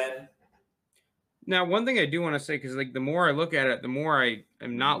what I'm saying? Now, one thing I do want to say, because like the more I look at it, the more I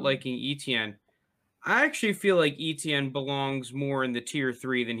am not liking Etienne. I actually feel like Etienne belongs more in the tier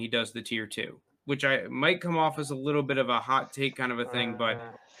 3 than he does the tier 2, which I might come off as a little bit of a hot take kind of a thing, but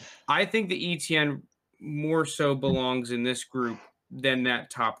I think that Etienne more so belongs in this group than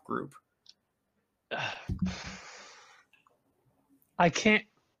that top group. I can't.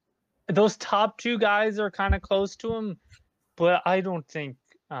 Those top 2 guys are kind of close to him, but I don't think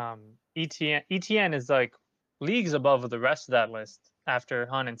Etienne is like leagues above the rest of that list after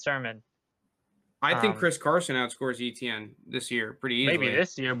Hunt and Sermon. I think Chris Carson outscores Etienne this year pretty easily. Maybe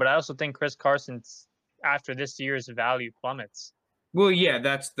this year, but I also think Chris Carson's after this year's value plummets. Well, yeah,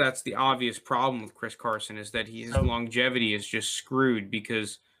 that's the obvious problem with Chris Carson is that his longevity is just screwed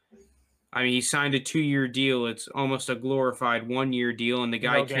because, I mean, he signed a 2-year deal. It's almost a glorified 1-year deal, and the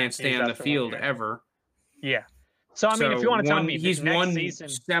guy can't stay on the field ever. Yeah. So I mean, if you want to tell me he's next one season,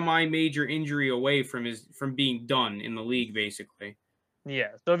 semi-major injury away from being done in the league, basically. yeah.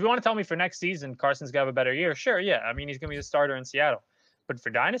 So if you want to tell me for next season, Carson's gonna have a better year, sure, yeah. I mean, he's gonna be the starter in Seattle. But for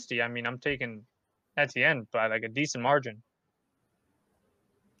Dynasty, I mean, I'm taking Etienne by like a decent margin.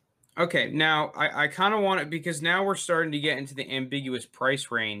 Okay, now I kind of want it because now we're starting to get into the ambiguous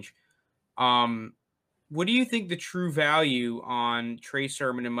price range. What do you think the true value on Trey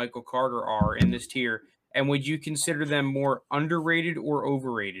Sermon and Michael Carter are in this tier? And would you consider them more underrated or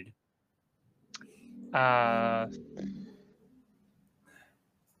overrated? I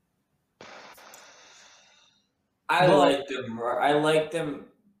like them. I like them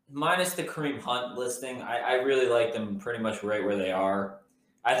minus the Kareem Hunt listing. I really like them pretty much right where they are.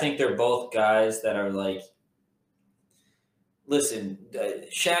 I think they're both guys that are like, listen,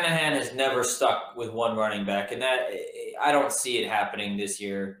 Shanahan has never stuck with one running back, and that I don't see it happening this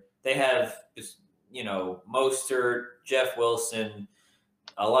year. They have, Mostert, Jeff Wilson,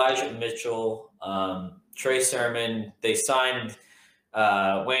 Elijah Mitchell, Trey Sermon. They signed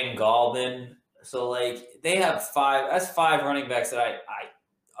Wayne Gallman. So, like, they have five running backs that I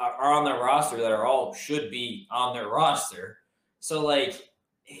are on their roster that are all should be on their roster. So, like,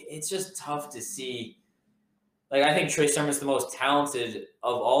 it's just tough to see. Like, I think Trey Sermon's the most talented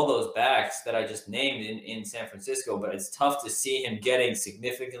of all those backs that I just named in San Francisco, but it's tough to see him getting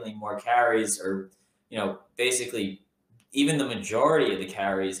significantly more carries or, basically even the majority of the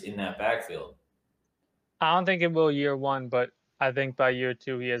carries in that backfield. I don't think it will year one, but I think by year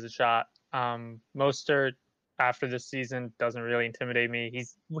two he has a shot. Mostert after this season doesn't really intimidate me.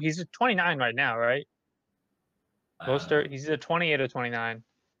 He's at 29 right now, right? Mostert, he's at 28 or 29.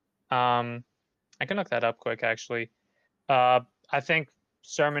 I can look that up quick, actually. I think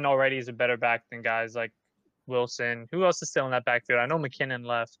Sermon already is a better back than guys like Wilson. Who else is still in that backfield? I know McKinnon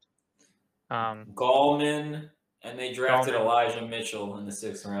left. Gallman, and they drafted Gallman. Elijah Mitchell in the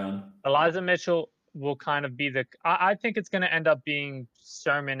 6th round. Elijah Mitchell will kind of be I think it's going to end up being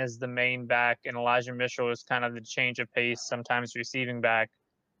Sermon as the main back, and Elijah Mitchell is kind of the change of pace, sometimes receiving back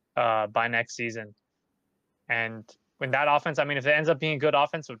by next season. And when that offense, I mean, if it ends up being a good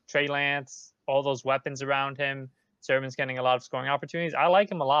offense with Trey Lance, all those weapons around him, Sermon's getting a lot of scoring opportunities. I like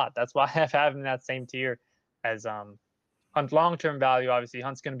him a lot. That's why I have him in that same tier as Hunt. Long-term value, obviously,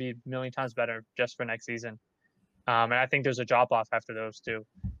 Hunt's going to be a million times better just for next season. And I think there's a drop-off after those two.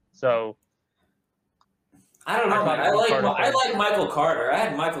 So I don't know. I like Michael Carter. I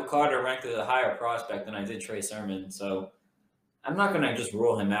had Michael Carter ranked as a higher prospect than I did Trey Sermon. So I'm not going to just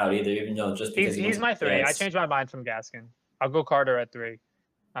rule him out either, even though just because he's my 3. Yes. I changed my mind from Gaskin. I'll go Carter at 3.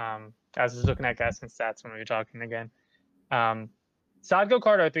 I was just looking at Gaskin's stats when we were talking again. So I'd go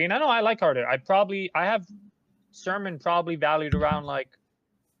Carter at 3. And I know I like Carter. I have Sermon probably valued around like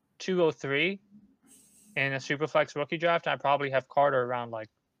 203 in a Superflex rookie draft. I probably have Carter around like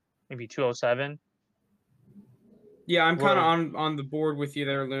maybe 207. Yeah, I'm kind of on the board with you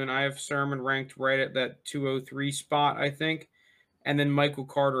there, Loon. I have Sermon ranked right at that 203 spot, I think. And then Michael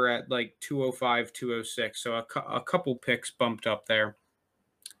Carter at like 205, 206. So a couple picks bumped up there.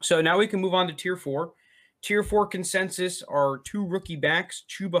 So now we can move on to Tier 4. Tier 4 consensus are 2 rookie backs,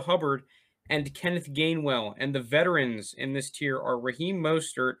 Chuba Hubbard and Kenneth Gainwell. And the veterans in this tier are Raheem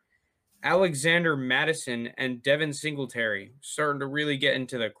Mostert, Alexander Mattison, and Devin Singletary. Starting to really get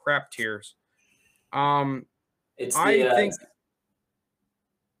into the crap tiers. I think.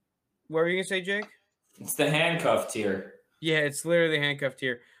 What were you going to say, Jake? It's the handcuff tier. Yeah, it's literally the handcuff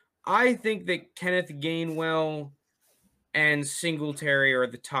tier. I think that Kenneth Gainwell and Singletary are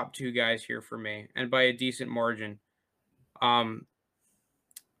the top 2 guys here for me, and by a decent margin.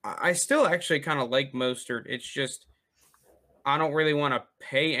 I still actually kind of like Mostert. It's just I don't really want to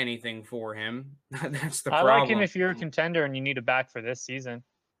pay anything for him. That's the problem. I like him if you're a contender and you need a back for this season.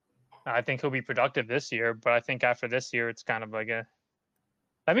 I think he'll be productive this year, but I think after this year, it's kind of like a.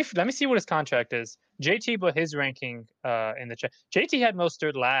 Let me see what his contract is. JT put his ranking in the chat. JT had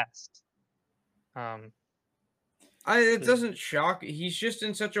Mostert last. It doesn't shock. He's just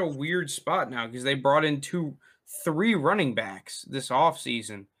in such a weird spot now because they brought in 3 running backs this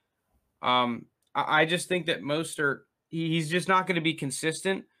offseason. I just think that Mostert, he's just not going to be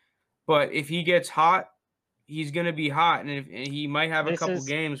consistent. But if he gets hot, he's going to be hot, and he might have a couple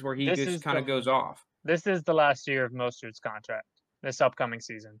games where he just kind of goes off. This is the last year of Mostert's contract. This upcoming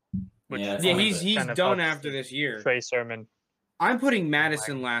season. He's done after this year. Trey Sermon. I'm putting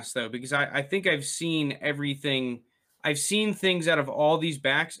Madison last though because I think I've seen everything. I've seen things out of all these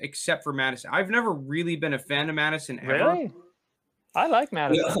backs except for Madison. I've never really been a fan of Madison ever. Really? I like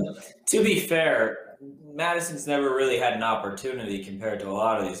Madison. To be fair, Madison's never really had an opportunity compared to a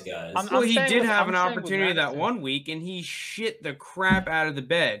lot of these guys. Well, he did have an I'm saying with opportunity that Madison. 1 week, and he shit the crap out of the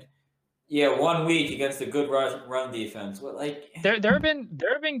bed. Yeah, 1 week against a good run defense. What like There have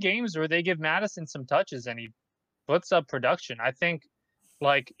been games where they give Madison some touches and he puts up production. I think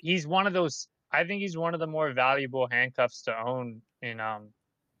like he's one of those. I think he's one of the more valuable handcuffs to own in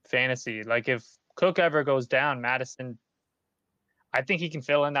fantasy. Like if Cook ever goes down, Madison, I think he can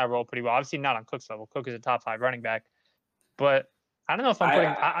fill in that role pretty well. Obviously not on Cook's level. Cook is a top 5 running back, but I don't know if I'm putting.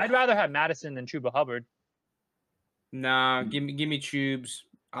 I'd rather have Madison than Chuba Hubbard. Nah, give me Tubes.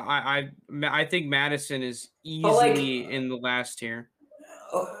 I think Madison is easily in the last tier.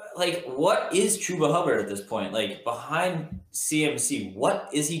 Like, what is Chuba Hubbard at this point? Like behind CMC, what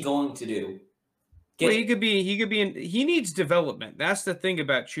is he going to do? Well, he could be he needs development. That's the thing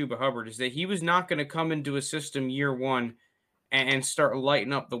about Chuba Hubbard, is that he was not going to come into a system year one and start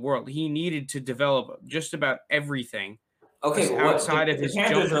lighting up the world. He needed to develop just about everything. Okay, outside of his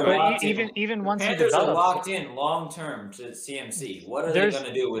Panthers jump, but even once Panthers he develops, are locked in long term to CMC. What are they going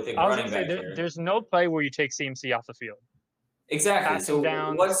to do with a running back here? There's no play where you take CMC off the field. Exactly. Passing so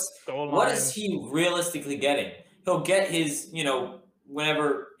down, what is he realistically getting? He'll get his,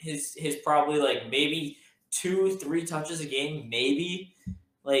 whenever his probably like maybe 2-3 touches a game, maybe.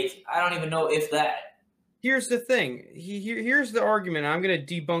 Like, I don't even know if that. Here's the thing. Here's the argument. I'm going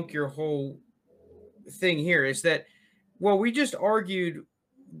to debunk your whole thing here, is that, well, we just argued,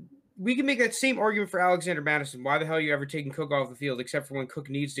 we can make that same argument for Alexander Madison. Why the hell are you ever taking Cook off the field, except for when Cook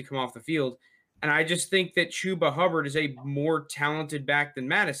needs to come off the field? And I just think that Chuba Hubbard is a more talented back than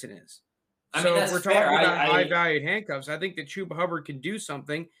Madison is. So if we're talking about high-valued handcuffs, I think that Chuba Hubbard can do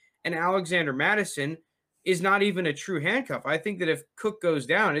something, and Alexander Madison is not even a true handcuff. I think that if Cook goes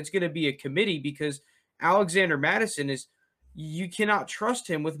down, it's going to be a committee, because Alexander Madison is, you cannot trust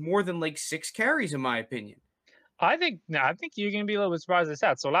him with more than like 6 carries, in my opinion. I think you're going to be a little bit surprised at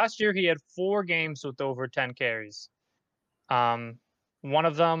that. So last year he had 4 games with over 10 carries. One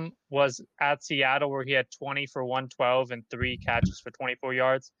of them was at Seattle, where he had 20 for 112 and 3 catches for 24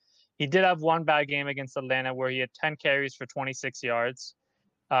 yards. He did have one bad game against Atlanta where he had 10 carries for 26 yards.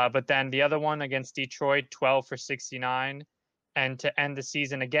 But then the other one against Detroit, 12 for 69. And to end the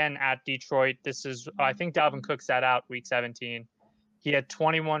season again at Detroit, this is, I think Dalvin Cook sat out week 17. He had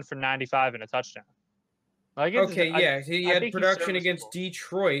 21 for 95 and a touchdown. He had production against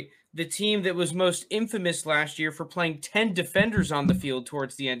Detroit, the team that was most infamous last year for playing 10 defenders on the field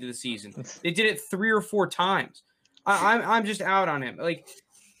towards the end of the season. They did it 3 or 4 times. I'm just out on him. Like,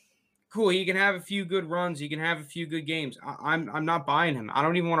 cool, he can have a few good runs, he can have a few good games. I'm not buying him. I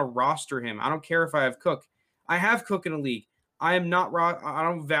don't even want to roster him. I don't care if I have Cook. I have Cook in a league. I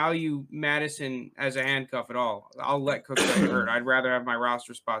don't value Madison as a handcuff at all. I'll let Cook get hurt. I'd rather have my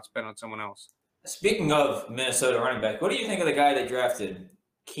roster spot spent on someone else. Speaking of Minnesota running back, what do you think of the guy they drafted?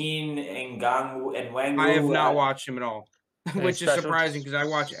 Keen Nwangwu? I have not watched him at all, which is surprising because I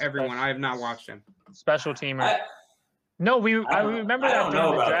watch everyone. I have not watched him. Special teamer. I remember that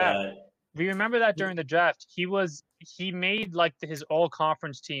during the draft. We remember that during the draft. He made like his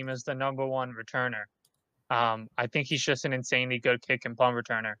all-conference team as the number 1 returner. I think he's just an insanely good kick and punt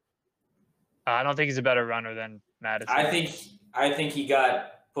returner. I don't think he's a better runner than Madison. I think he got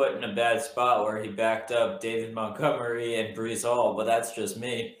put in a bad spot where he backed up David Montgomery and Breece Hall, but that's just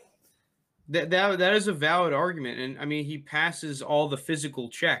me. That is a valid argument, and I mean he passes all the physical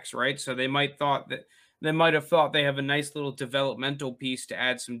checks, right? So they might have thought they have a nice little developmental piece to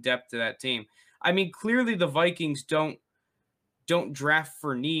add some depth to that team. I mean, clearly the Vikings don't draft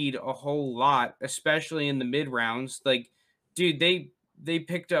for need a whole lot, especially in the mid rounds. Like, dude, they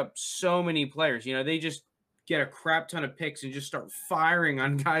picked up so many players. They just get a crap ton of picks and just start firing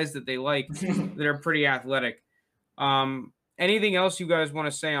on guys that they like that are pretty athletic. Anything else you guys want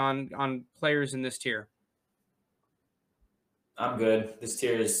to say on players in this tier? I'm good. This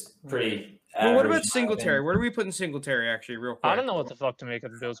tier is pretty well, what about Singletary? Where do we put in Singletary, actually, real quick? I don't know what the fuck to make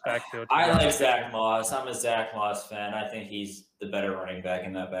of the Bills' backfield. I like Zach Moss. I'm a Zach Moss fan. I think he's the better running back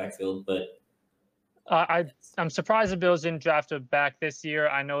in that backfield, but I'm surprised the Bills didn't draft a back this year.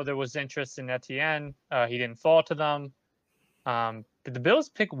 I know there was interest in Etienne. He didn't fall to them. Did the Bills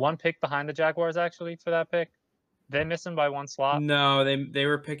pick 1 pick behind the Jaguars, actually, for that pick? They missed him by 1 slot? No, they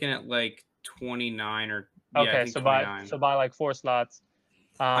were picking at like 29 or okay, so 29. by like 4 slots.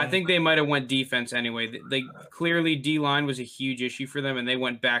 I think they might have went defense anyway. They clearly D-line was a huge issue for them, and they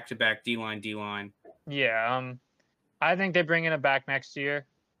went back-to-back D-line. Yeah, I think they bring in a back next year.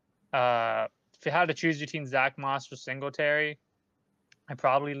 If you had to choose between Zach Moss or Singletary, I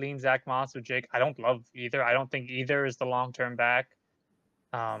probably lean Zach Moss or Jake. I don't love either. I don't think either is the long-term back.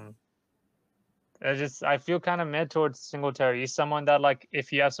 I feel kind of mid towards Singletary. He's someone that, like,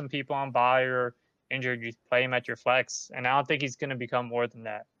 if you have some people on bye or injured, you play him at your flex, and I don't think he's going to become more than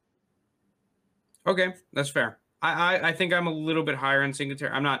that. Okay, that's fair. I think I'm a little bit higher on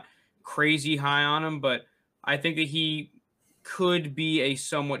Singletary. I'm not crazy high on him, but I think that he could be a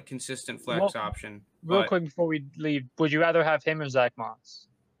somewhat consistent flex option. Real quick before we leave, would you rather have him or Zach Moss?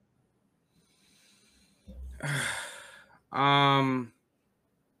 I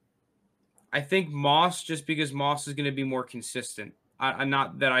think Moss, just because Moss is going to be more consistent. I'm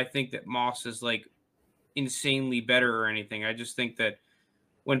not that I think that Moss is like insanely better or anything. I just think that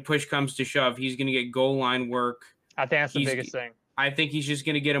when push comes to shove, he's going to get goal line work. I think that's the biggest thing. I think he's just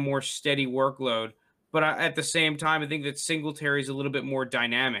going to get a more steady workload. But at the same time, I think that Singletary is a little bit more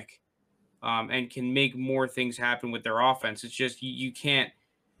dynamic and can make more things happen with their offense. It's just you can't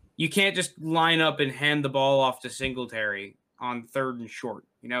just line up and hand the ball off to Singletary on 3rd and short.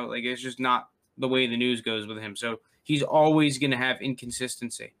 You know, like it's just not the way the news goes with him. So he's always going to have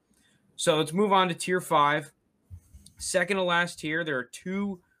inconsistency. So let's move on to tier 5. Second to last tier, there are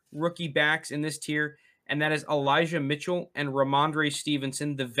 2 rookie backs in this tier, and that is Elijah Mitchell and Ramondre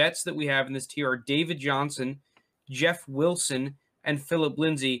Stevenson. The vets that we have in this tier are David Johnson, Jeff Wilson, and Philip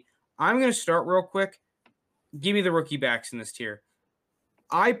Lindsay. I'm going to start real quick. Give me the rookie backs in this tier.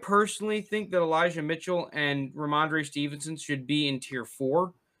 I personally think that Elijah Mitchell and Ramondre Stevenson should be in tier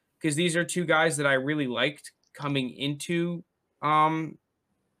 4 because these are 2 guys that I really liked coming into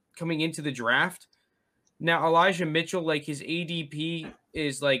the draft. Now, Elijah Mitchell, like his ADP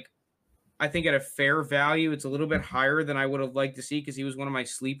is like, I think at a fair value, it's a little bit higher than I would have liked to see because he was one of my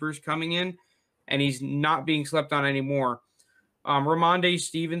sleepers coming in, and he's not being slept on anymore. Ramondre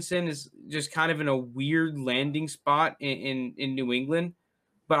Stevenson is just kind of in a weird landing spot in New England.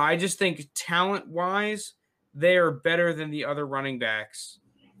 But I just think talent-wise, they are better than the other running backs.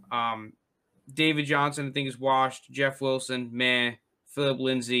 David Johnson, I think, is washed. Jeff Wilson, meh. Philip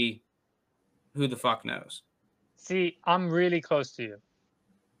Lindsay, who the fuck knows? See, I'm really close to you.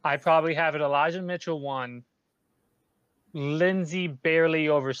 I probably have it Elijah Mitchell 1, Lindsay barely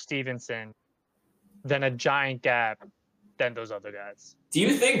over Stevenson, then a giant gap, then those other guys. Do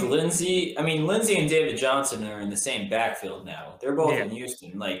you think Lindsay and David Johnson are in the same backfield now? They're both in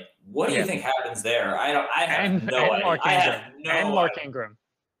Houston. Like, what do you think happens there? I have no idea. Mark Ingram.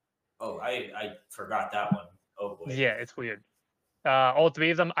 Oh, I forgot that one. Oh boy. Yeah, it's weird. All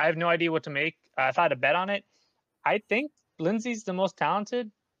 3 of them, I have no idea what to make. If I had to bet on it, I think Lindsay's the most talented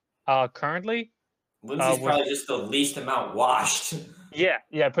currently. Lindsay's probably just the least amount washed.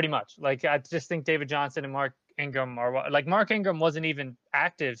 Yeah, pretty much. Like, I just think David Johnson and Mark Ingram are like, Mark Ingram wasn't even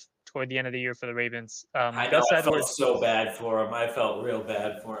active toward the end of the year for the Ravens. I know. I felt so bad for him. I felt real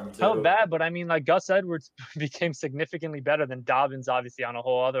bad for him too. Felt bad, but I mean, like, Gus Edwards became significantly better than Dobbins, obviously, on a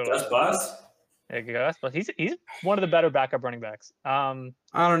whole other level. Bus? Yeah, Gus, but he's one of the better backup running backs. I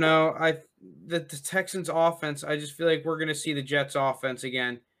don't know. The Texans offense, I just feel like we're going to see the Jets offense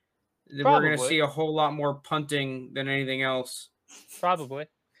again. Probably. We're going to see a whole lot more punting than anything else. Probably.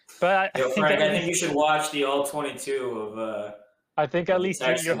 But I think you should watch the all 22 of. I think at least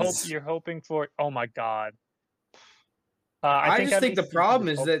you're hoping for. Oh my God! I just think the problem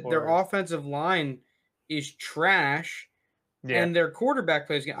is that their offensive line is trash, and their quarterback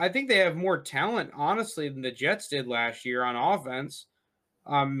plays. I think they have more talent, honestly, than the Jets did last year on offense.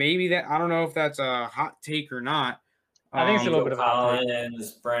 Maybe that I don't know if that's a hot take or not. I think it's a little bit of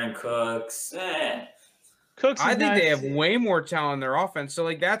Collins, Brandon Cooks. I think they have way more talent in their offense. So,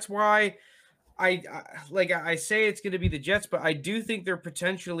 like, that's why I say it's going to be the Jets, but I do think there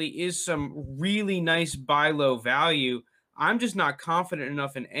potentially is some really nice buy low value. I'm just not confident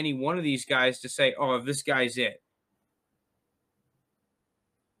enough in any one of these guys to say, oh, this guy's it.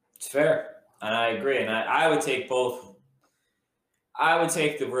 It's fair. And I agree. And I would take both. I would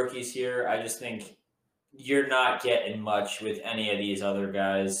take the rookies here. I just think you're not getting much with any of these other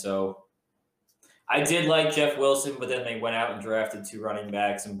guys. So I did like Jeff Wilson, but then they went out and drafted 2 running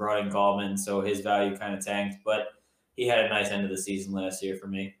backs and brought in Gallman, so his value kind of tanked. But he had a nice end of the season last year for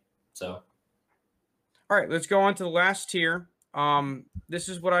me. So, all right, let's go on to the last tier. This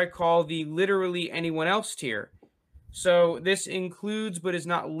is what I call the literally anyone else tier. So this includes, but is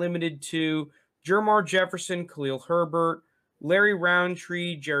not limited to, Jermar Jefferson, Khalil Herbert, Larry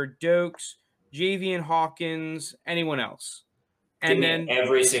Roundtree, Jared Dokes, Javian Hawkins, anyone else. And then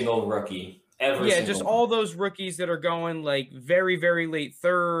every single rookie. Just all those rookies that are going like very, very late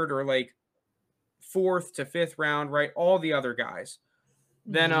 3rd or like 4th to 5th round, right? All the other guys.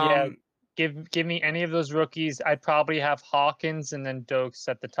 Then give me any of those rookies. I'd probably have Hawkins and then Dokes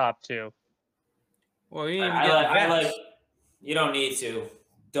at the top 2. Well, I like. You don't need to.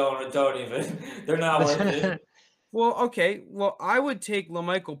 Don't even. They're not worth it. Well, okay. Well, I would take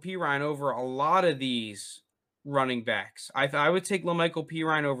LaMichael Pirine over a lot of these running backs. I would take LaMichael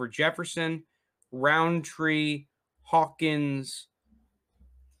Pirine over Jefferson, Roundtree, Hawkins,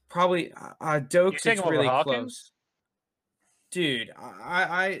 probably You Dokes. take It's him over really Hawkins? close. Dude,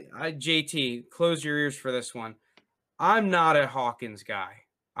 JT, close your ears for this one. I'm not a Hawkins guy.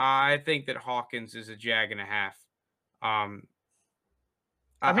 I think that Hawkins is a jag and a half. I mean,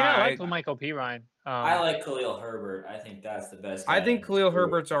 I like I Michael Pirine. I like Khalil Herbert. I think that's the best guy. I think in this Khalil group.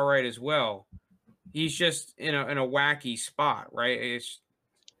 Herbert's all right as well. He's just in a wacky spot, right?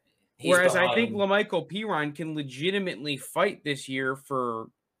 Whereas I think behind. LaMichael Pirine can legitimately fight this year for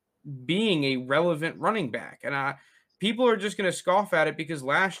being a relevant running back. And people are just going to scoff at it because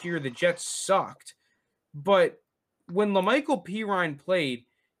last year the Jets sucked. But when LaMichael Pirine played,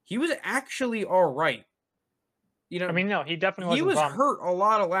 he was actually all right. You know, I mean, no, he definitely he wasn't was promised. hurt a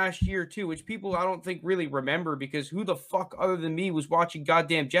lot of last year too, which people I don't think really remember because who the fuck other than me was watching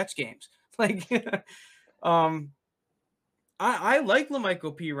goddamn Jets games? Like, I like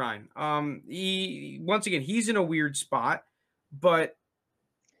LaMichael Pirine. He once again he's in a weird spot, but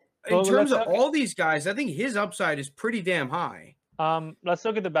in Well, terms of let's look- all these guys, I think his upside is pretty damn high. Let's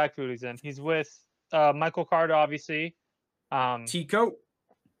look at the backfield he's in. He's with Michael Carter, obviously, Tico,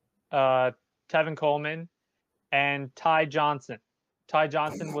 Tevin Coleman, and Ty Johnson. Ty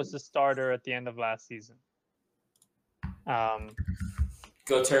Johnson was the starter at the end of last season.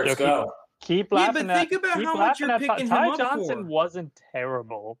 Go Terps, So go. Keep Yeah, laughing but at. think about keep how much laughing you're at picking him Ty up Johnson for. wasn't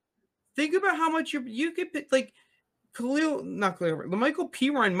terrible. Think about how much you could pick, like LaMichael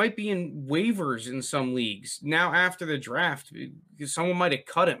Pirine might be in waivers in some leagues now after the draft because someone might have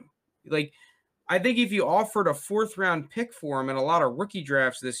cut him. Like, I think if you offered a 4th round pick for him in a lot of rookie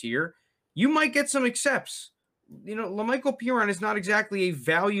drafts this year, you might get some accepts. You know, LaMichael Pirine is not exactly a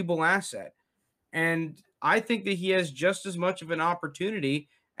valuable asset. And I think that he has just as much of an opportunity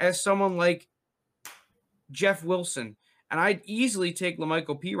as someone like Jeff Wilson. And I'd easily take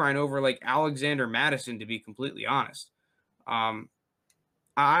LaMichael Pirine over like Alexander Madison, to be completely honest. I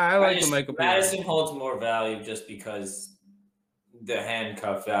like LaMichael Pirine. Madison holds more value just because the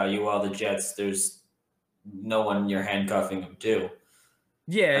handcuff value, while the Jets, there's no one you're handcuffing them to.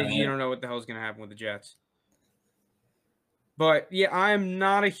 Yeah, I mean, you don't know what the hell's going to happen with the Jets. But yeah, I'm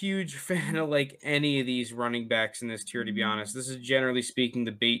not a huge fan of like any of these running backs in this tier, to be honest. This is generally speaking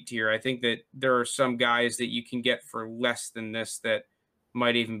the bait tier. I think that there are some guys that you can get for less than this that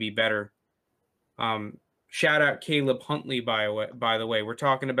might even be better. Shout out Caleb Huntley, by the way. We're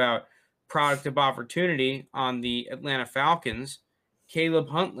talking about product of opportunity on the Atlanta Falcons. Caleb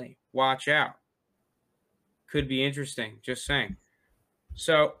Huntley, watch out. Could be interesting, just saying.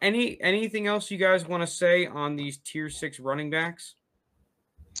 So, anything else you guys want to say on these tier 6 running backs?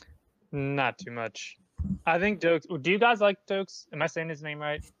 Not too much. I think Dokes. Do you guys like Dokes? Am I saying his name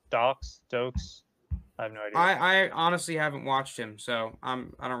right? Dokes. I have no idea. I honestly haven't watched him, so I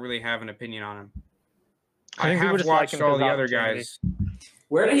don't really have an opinion on him. I think people have just like watched him for all his the other opportunity. guys.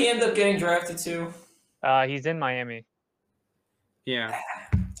 where did he end up getting drafted to? He's in Miami. Yeah.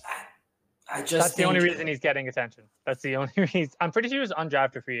 I just That's the only think reason he's getting attention. That's the only reason. I'm pretty sure he was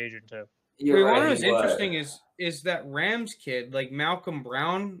undrafted free agent too. you're Wait, right, what was he was. interesting is that Rams kid, like Malcolm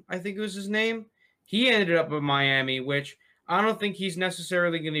Brown, I think was his name. He ended up in Miami, which I don't think he's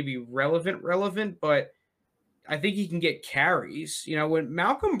necessarily going to be relevant, but I think he can get carries. You know, when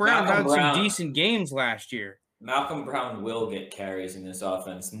Malcolm Brown had some decent games last year. Malcolm Brown will get carries in this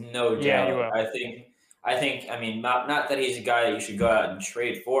offense, no doubt. Yeah, he will. I think. I mean, not that he's a guy that you should go out and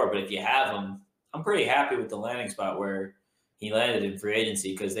trade for, but if you have him, I'm pretty happy with the landing spot where he landed in free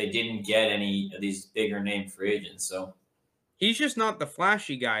agency because they didn't get any of these bigger name free agents. So He's just not the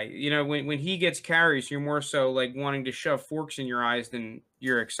flashy guy. You know, when he gets carries, you're more so like wanting to shove forks in your eyes than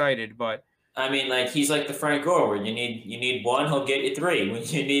you're excited. But I mean, like he's like the Frank Gore, where you need one, he'll get you 3. When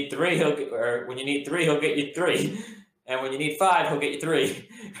you need 3, when you need 3, he'll get you 3, and when you need 5, he'll get you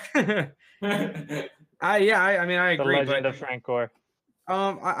 3. I mean, I The agree. legend But of Frank Gore.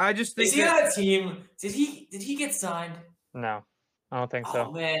 I just think Is he that on that team? Did he get signed? No, I don't think Oh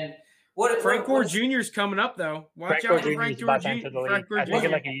so. man, Frank Gore what's, Jr. is coming up though. Watch Frank out Gore for Jr. Frank is about to Gore enter Jr. the Frank league. Gore I think in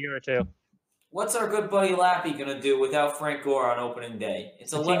Jr. like a year or two. what's our good buddy Lappy gonna do without Frank Gore on opening day?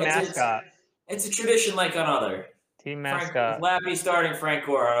 It's The team mascot. It's a tradition like another. Team Frank, mascot. Lappy starting Frank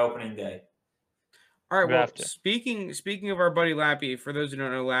Gore on opening day. All right. Well, Drafted. speaking of our buddy Lappy, for those who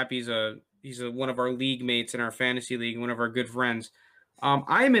don't know, Lappy's he's one of our league mates in our fantasy league, one of our good friends.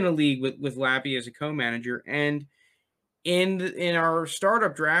 I am in a league with Lappy as a co-manager, and in our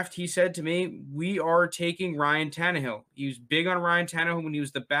startup draft, he said to me, "We are taking Ryan Tannehill." He was big on Ryan Tannehill when he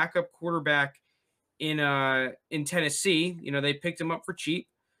was the backup quarterback in Tennessee. You know, they picked him up for cheap.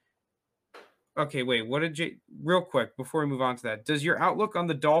 Okay, wait. What did you? Real quick before we move on to that, does your outlook on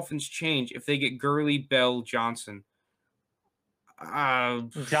the Dolphins change if they get Gurley, Bell, Johnson?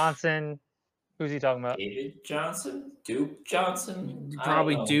 Johnson, who's he talking about? David Johnson, Duke Johnson. I don't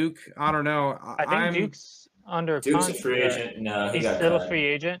Probably know. Duke. I don't know. I think Duke's under Duke's a free contract. agent. No, he He's got still a cut. free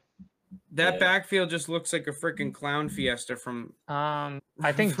agent. That Yeah. backfield just looks like a freaking clown fiesta from. I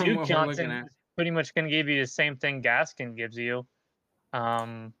think from Duke what we're looking Johnson at. is pretty much going to give you the same thing Gaskin gives you.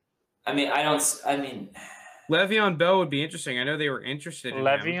 I mean, I don't. I mean, Le'Veon Bell would be interesting. I know they were interested in him.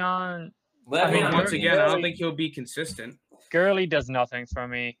 Le'Veon, But Le'Veon once again, I don't Gurley- think he'll be consistent. Gurley does nothing for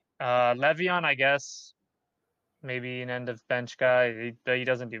me. Le'Veon, I guess, maybe an end of bench guy. He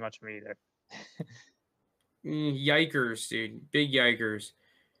doesn't do much for me either. Yikers, dude. Big yikers.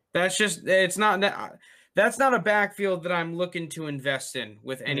 That's just, it's not, that's not a backfield that I'm looking to invest in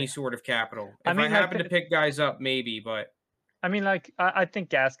with any Yeah. sort of capital. I If mean, I like, happen to pick guys up, maybe, but. I mean, like, I think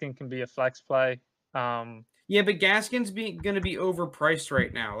Gaskin can be a flex play. Yeah, but Gaskin's going to be overpriced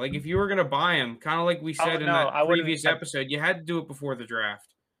right now. Like, if you were going to buy him, kind of like we said in no, that I wouldn't- previous episode, you had to do it before the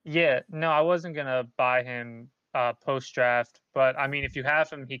draft. Yeah, no, I wasn't gonna buy him post draft, but I mean, if you have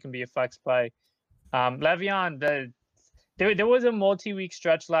him, he can be a flex play. Le'Veon, there was a multi-week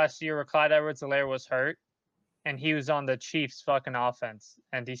stretch last year where Clyde Edwards-Helaire was hurt, and he was on the Chiefs' fucking offense,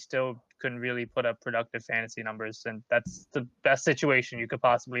 and he still couldn't really put up productive fantasy numbers, and that's the best situation you could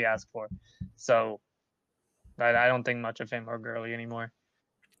possibly ask for. So, I don't think much of him or Gurley anymore.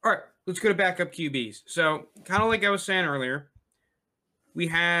 All right, let's go to backup QBs. So, kind of like I was saying earlier, we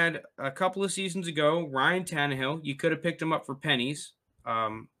had a couple of seasons ago, Ryan Tannehill. You could have picked him up for pennies.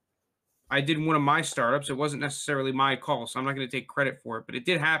 I did one of my startups. It wasn't necessarily my call, so I'm not going to take credit for it, but it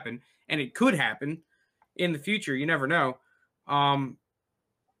did happen, and it could happen in the future. You never know.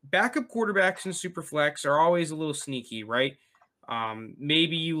 Backup quarterbacks in Superflex are always a little sneaky, right?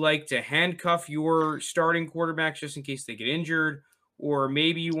 Maybe you like to handcuff your starting quarterbacks just in case they get injured, or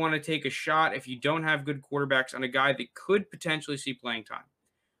maybe you want to take a shot if you don't have good quarterbacks on a guy that could potentially see playing time.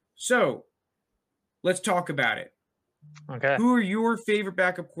 So let's talk about it. Okay. Who are your favorite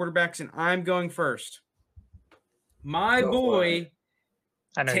backup quarterbacks? And I'm going first. My Go for boy,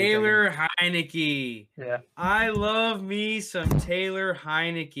 I know you're Taylor Heineke. thinking. Yeah. I love me some Taylor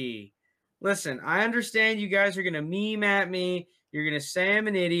Heineke. Listen, I understand you guys are going to meme at me. You're going to say I'm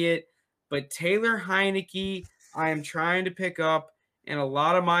an idiot. But Taylor Heineke, I am trying to pick up in a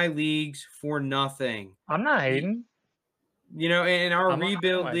lot of my leagues for nothing. I'm not hating. You know, in our I'm not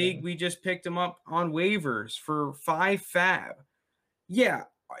rebuild hating. league, we just picked him up on waivers for 5 fab. Yeah,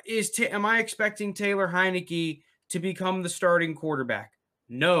 am I expecting Taylor Heineke to become the starting quarterback?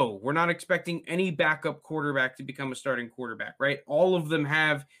 No, we're not expecting any backup quarterback to become a starting quarterback, right? All of them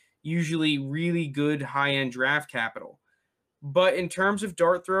have usually really good high-end draft capital. But in terms of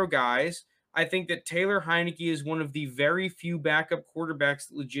dart throw guys, I think that Taylor Heineke is one of the very few backup quarterbacks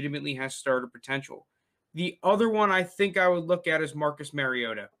that legitimately has starter potential. The other one I think I would look at is Marcus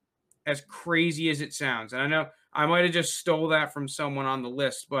Mariota, as crazy as it sounds. And I know I might have just stole that from someone on the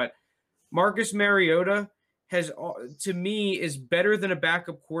list, but Marcus Mariota has, to me, is better than a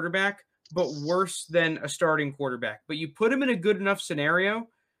backup quarterback, but worse than a starting quarterback. But you put him in a good enough scenario,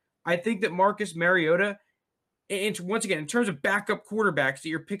 I think that Marcus Mariota, and once again, in terms of backup quarterbacks that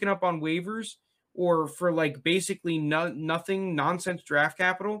you're picking up on waivers or for like basically nothing nonsense draft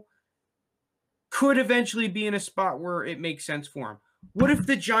capital, could eventually be in a spot where it makes sense for him. What if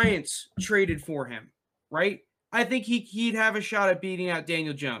the Giants traded for him, right? I think he'd have a shot at beating out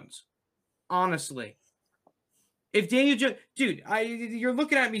Daniel Jones, honestly. If Daniel Jones, dude, you're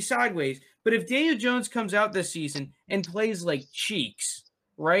looking at me sideways, but if Daniel Jones comes out this season and plays like cheeks,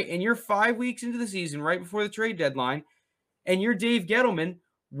 right, and you're 5 weeks into the season, right before the trade deadline, and you're Dave Gettleman,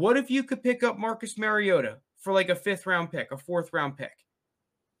 what if you could pick up Marcus Mariota for like a 5th round pick, a 4th round pick?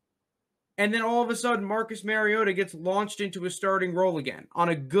 And then all of a sudden, Marcus Mariota gets launched into a starting role again on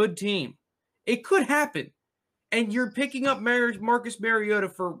a good team. It could happen. And you're picking up Marcus Mariota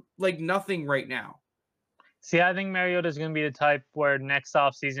for like nothing right now. See, I think Mariota is going to be the type where next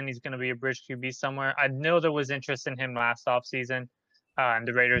offseason he's going to be a bridge QB somewhere. I know there was interest in him last offseason, and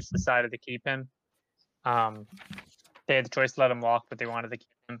the Raiders decided to keep him. They had the choice to let him walk, but they wanted to keep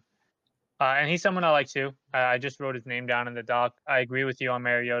him. And he's someone I like too. I just wrote his name down in the doc. I agree with you on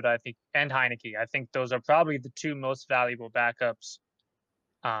Mariota, I think, and Heineke. I think those are probably the two most valuable backups.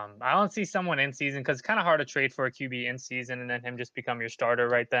 I don't see someone in season because it's kind of hard to trade for a QB in season and then him just become your starter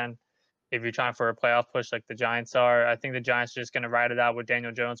right then. if you're trying for a playoff push like the Giants are. I think the Giants are just going to ride it out with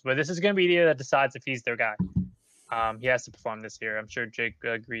Daniel Jones. But this is going to be the year that decides if he's their guy. He has to perform this year. I'm sure Jake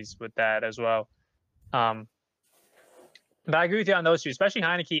agrees with that as well. But I agree with you on those two, especially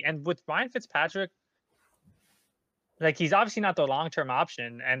Heinicke. And with Ryan Fitzpatrick, like, he's obviously not the long-term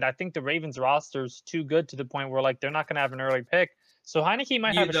option. And I think the Ravens roster is too good to the point where, like, they're not going to have an early pick. So Heinicke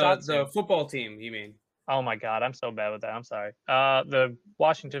might have a shot. The football team, you mean? Oh, my God. I'm so bad with that. I'm sorry. The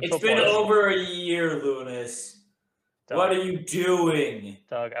Washington It's football been team. over a year, Lunas. Doug, what are you doing?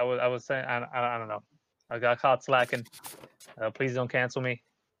 Doug, I was saying, I don't know. I got caught slacking. Please don't cancel me.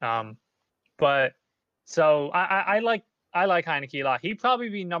 But so I like Heinicke a lot. He'd probably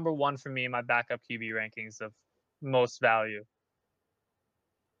be number one for me in my backup QB rankings of most value.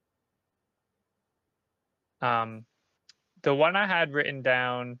 The one I had written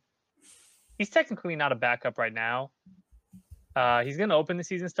down, he's technically not a backup right now. He's going to open the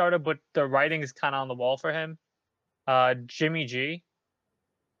season starter, but the writing is kind of on the wall for him. Jimmy G.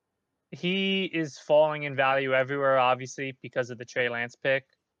 He is falling in value everywhere, obviously, because of the Trey Lance pick.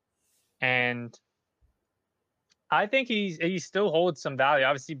 And I think he still holds some value.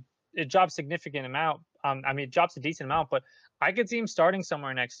 Obviously, it drops a significant amount. It drops a decent amount, but I could see him starting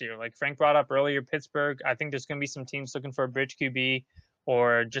somewhere next year. Like Frank brought up earlier, Pittsburgh. I think there's going to be some teams looking for a bridge QB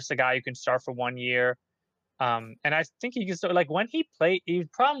or just a guy who can start for 1 year. And I think he can start, like, when he played, the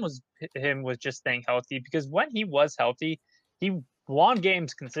problem was him was just staying healthy, because when he was healthy, he won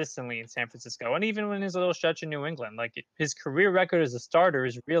games consistently in San Francisco. And even when his little stretch in New England, like, his career record as a starter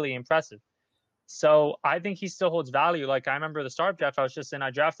is really impressive. So I think he still holds value. Like, I remember the start draft I was just in,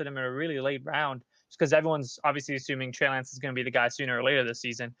 I drafted him in a really late round just because everyone's obviously assuming Trey Lance is going to be the guy sooner or later this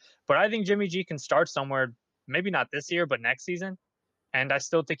season. But I think Jimmy G can start somewhere, maybe not this year, but next season. And I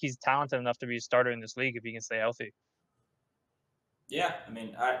still think he's talented enough to be a starter in this league if he can stay healthy. Yeah, I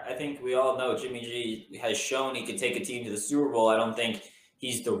mean, I think we all know Jimmy G has shown he can take a team to the Super Bowl. I don't think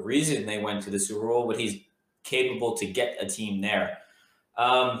he's the reason they went to the Super Bowl, but he's capable to get a team there.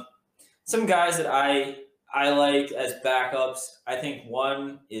 Some guys that I like as backups, I think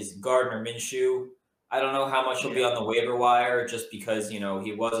one is Gardner Minshew. I don't know how much he'll be on the waiver wire just because, he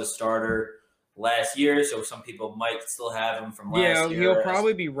was a starter last year, so some people might still have him from last year. Yeah, he'll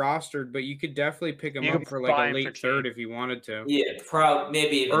probably be rostered, but you could definitely pick him up for like a late third if you wanted to. Yeah,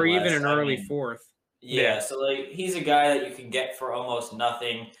 maybe even an early fourth. Yeah, so like he's a guy that you can get for almost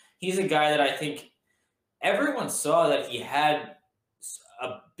nothing. He's a guy that I think everyone saw that he had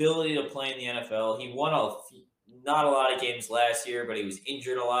ability to play in the NFL. He won not a lot of games last year, but he was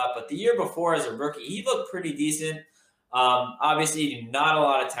injured a lot. But the year before as a rookie, he looked pretty decent. Obviously, not a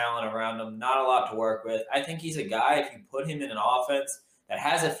lot of talent around him, not a lot to work with. I think he's a guy, if you put him in an offense that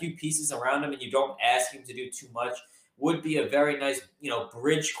has a few pieces around him and you don't ask him to do too much, would be a very nice,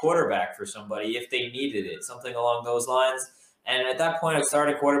 bridge quarterback for somebody if they needed it, something along those lines. And at that point, a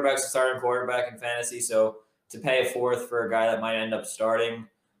starting quarterback's a starting quarterback in fantasy. So to pay a fourth for a guy that might end up starting,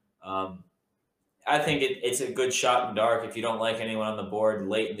 I think it's a good shot in the dark. If you don't like anyone on the board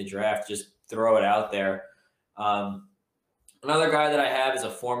late in the draft, just throw it out there. Another guy that I have is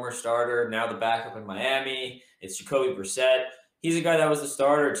a former starter, now the backup in Miami. It's Jacoby Brissett. He's a guy that was the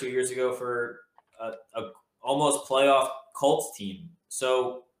starter 2 years ago for a almost playoff Colts team.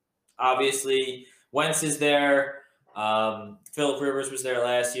 So obviously Wentz is there. Phillip Rivers was there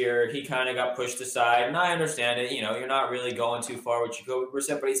last year. He kind of got pushed aside, and I understand it. You're not really going too far with Jacoby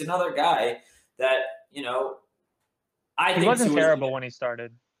Brissett, but he's another guy that, I think he wasn't terrible when he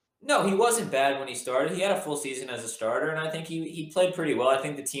started. No, he wasn't bad when he started. He had a full season as a starter, and I think he played pretty well. I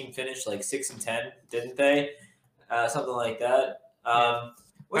think the team finished like 6-10, didn't they? Something like that.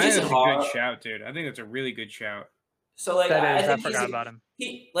 Which is a good shout, dude. I think that's a really good shout. So, like, I forgot about him.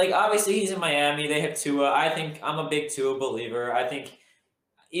 Obviously he's in Miami. They have Tua. I think I'm a big Tua believer. I think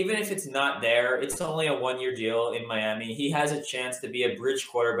even if it's not there, it's only a 1-year deal in Miami. He has a chance to be a bridge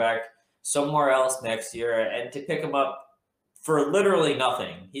quarterback somewhere else next year, and to pick him up for literally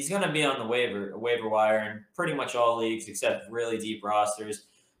nothing. He's going to be on the waiver wire in pretty much all leagues except really deep rosters.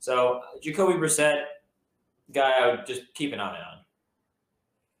 So Jacoby Brissett, guy I would just keep an eye on.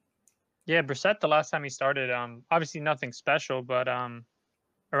 Yeah, Brissett, the last time he started, obviously nothing special, but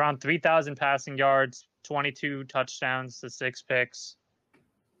around 3,000 passing yards, 22 touchdowns to 6 picks.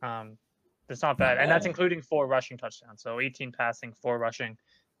 That's not bad. And that's including 4 rushing touchdowns. So 18 passing, 4 rushing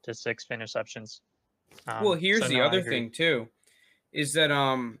to 6 interceptions. Well, here's the other thing too, is that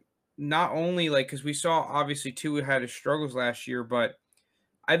not only because we saw obviously Tua had his struggles last year, but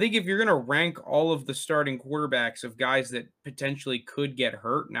I think if you're going to rank all of the starting quarterbacks of guys that potentially could get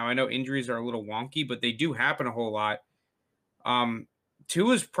hurt, now I know injuries are a little wonky, but they do happen a whole lot.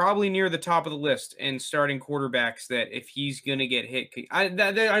 Tua's probably near the top of the list in starting quarterbacks that if he's going to get hit, I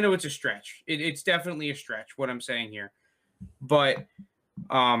know it's a stretch. It's definitely a stretch, what I'm saying here. But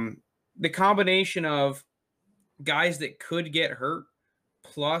the combination of guys that could get hurt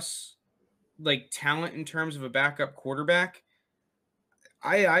plus like talent in terms of a backup quarterback,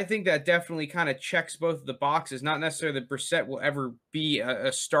 I think that definitely kind of checks both of the boxes. Not necessarily that Brissett will ever be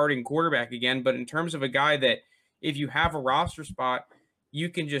a starting quarterback again, but in terms of a guy that if you have a roster spot, you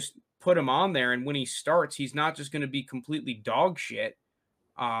can just put him on there, and when he starts, he's not just going to be completely dog shit.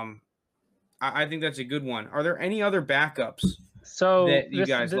 I think that's a good one. Are there any other backups So that you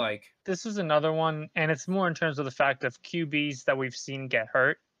guys like? This is another one, and it's more in terms of the fact of QBs that we've seen get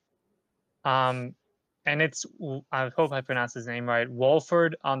hurt. And it's, I hope I pronounce his name right,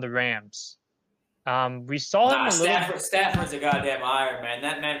 Wolford on the Rams. We saw him a little. Stafford's a goddamn Iron Man.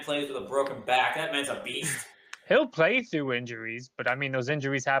 That man plays with a broken back. That man's a beast. He'll play through injuries, but I mean, those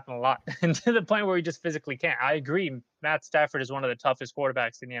injuries happen a lot, and to the point where he just physically can't. I agree. Matt Stafford is one of the toughest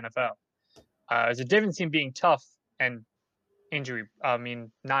quarterbacks in the NFL. There's a difference in being tough and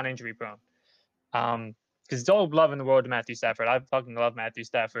non-injury prone. Because it's all love in the world to Matthew Stafford. I fucking love Matthew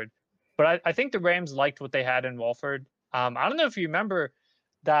Stafford. But I think the Rams liked what they had in Wolford. I don't know if you remember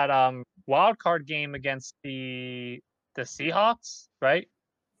that wild card game against the Seahawks, right?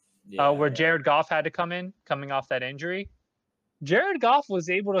 Yeah. Where Jared Goff had to coming off that injury. Jared Goff was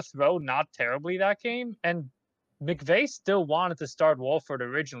able to throw not terribly that game, and McVay still wanted to start Wolford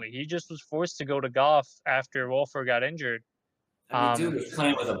originally. He just was forced to go to Goff after Wolford got injured. I mean, dude was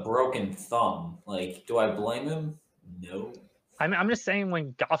playing with a broken thumb. Like, do I blame him? No. I'm just saying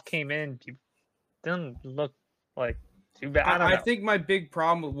when Goff came in, he didn't look like too bad. I think my big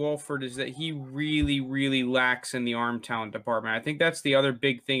problem with Wolford is that he really, really lacks in the arm talent department. I think that's the other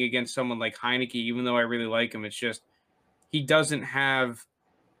big thing against someone like Heineke, even though I really like him. It's just he doesn't have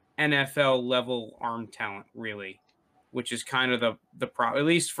NFL level arm talent, really, which is kind of the problem. At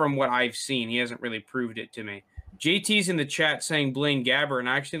least from what I've seen, he hasn't really proved it to me. JT's in the chat saying Blaine Gabbert, and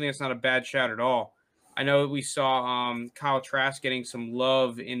I actually think that's not a bad shout at all. I know that we saw Kyle Trask getting some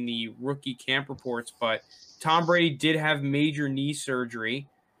love in the rookie camp reports, but Tom Brady did have major knee surgery,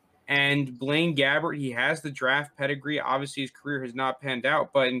 and Blaine Gabbert, he has the draft pedigree. Obviously, his career has not panned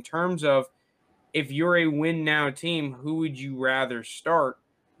out, but in terms of if you're a win now team, who would you rather start?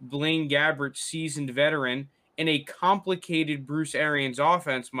 Blaine Gabbert, seasoned veteran, in a complicated Bruce Arians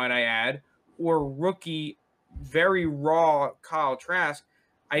offense, might I add, or rookie, very raw Kyle Trask.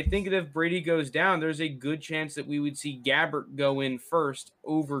 I think that if Brady goes down, there's a good chance that we would see Gabbert go in first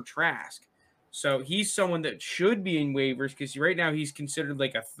over Trask. So he's someone that should be in waivers because right now he's considered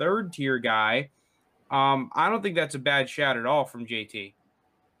like a third-tier guy. I don't think that's a bad shout at all from JT.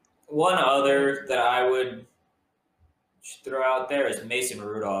 One other that I would throw out there is Mason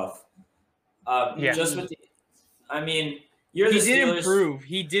Rudolph. Just with you're the Steelers.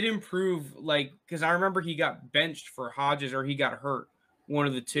 He did improve, like, because I remember he got benched for Hodges or he got hurt. One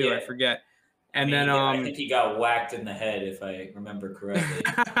of the two, yeah. I forget. And I think he got whacked in the head, if I remember correctly.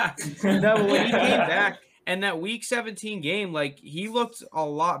 No, but when he came back and that Week 17 game, like he looked a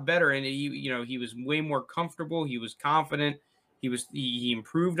lot better, and he was way more comfortable. He was confident. He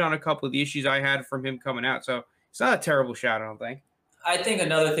improved on a couple of the issues I had from him coming out. So it's not a terrible shot, I don't think. I think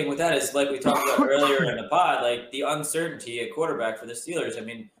another thing with that is, like we talked about earlier in the pod, like the uncertainty at quarterback for the Steelers. I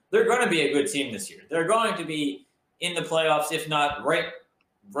mean, they're going to be a good team this year. They're going to be in the playoffs, if not right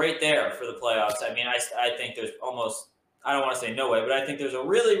there for the playoffs. I mean, I think there's almost, I don't want to say no way, but I think there's a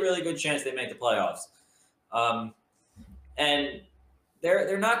really, really good chance they make the playoffs. And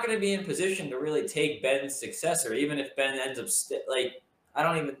they're not going to be in position to really take Ben's successor, even if Ben ends up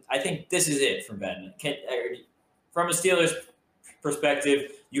I think this is it for Ben. From a Steelers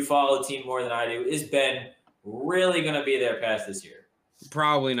perspective, you follow the team more than I do. Is Ben really going to be there past this year?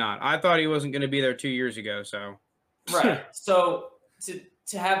 Probably not. I thought he wasn't going to be there 2 years ago. So right. So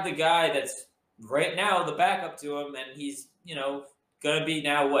to have the guy that's right now the backup to him, and he's going to be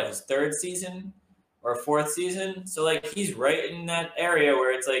now his third season or fourth season. So like he's right in that area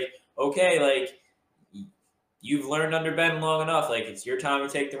where it's like, okay, like you've learned under Ben long enough. Like it's your time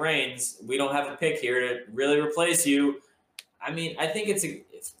to take the reins. We don't have a pick here to really replace you. I mean, I think you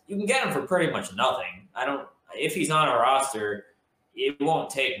can get him for pretty much nothing. If he's on a roster, it won't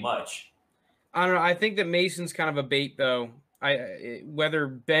take much. I don't know. I think that Mason's kind of a bait, though. Whether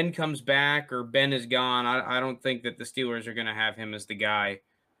Ben comes back or Ben is gone, I don't think that the Steelers are going to have him as the guy.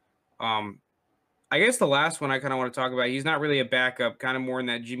 I guess the last one I kind of want to talk about, he's not really a backup, kind of more in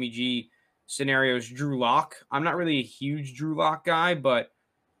that Jimmy G scenario, is Drew Lock. I'm not really a huge Drew Lock guy, but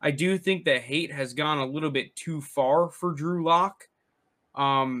I do think that hate has gone a little bit too far for Drew Lock.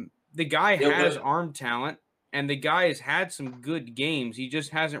 The guy Yeah, has but arm talent, and the guy has had some good games. He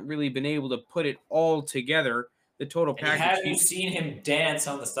just hasn't really been able to put it all together. The total and package. have you seen him dance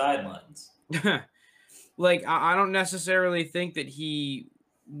on the sidelines? Like I don't necessarily think that he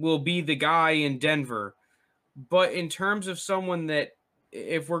will be the guy in Denver, but in terms of someone that,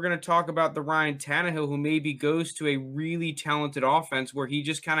 if we're going to talk about the Ryan Tannehill, who maybe goes to a really talented offense where he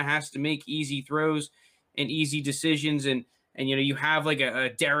just kind of has to make easy throws and easy decisions, and you have like a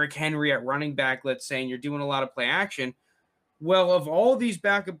Derrick Henry at running back, let's say, and you're doing a lot of play action. Well, of all these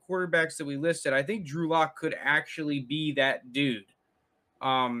backup quarterbacks that we listed, I think Drew Lock could actually be that dude.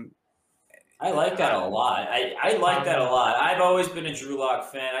 Um, I like that a lot. I like that a Um, lot. I've always been a Drew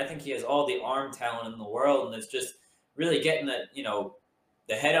Lock fan. I think he has all the arm talent in the world, and it's just really getting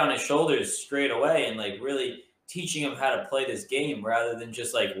the head on his shoulders straight away, and like really teaching him how to play this game rather than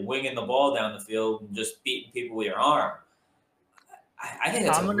just like winging the ball down the field and just beating people with your arm. I think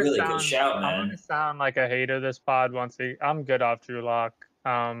that's I'm a gonna really good sound shout, I'm gonna man. sound like a hater this pod I'm good off Drew Lock.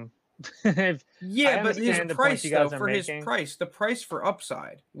 If I Yeah, but his understand the points you price though, guys are for his making. price, the price for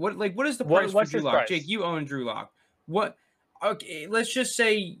upside. What is the price for What's Drew his Lock? Jake, price? you own Drew Lock. What Okay, let's just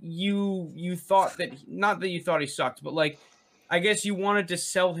say you thought that not that you thought he sucked, but like I guess you wanted to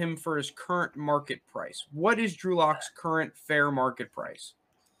sell him for his current market price. What is Drew Lock's current fair market price?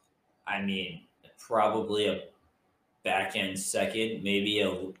 I mean, probably a back end second, maybe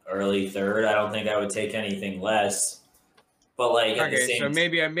a early third. I don't think I would take anything less. But like at the Okay, so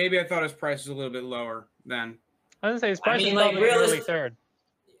same, maybe I thought his price was a little bit lower then. I was gonna say his I price is mean, like probably an early realistic. third.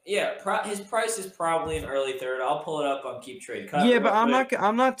 Yeah, his price is probably an early third. I'll pull it up on Keep Trade Cut Yeah, but real quick.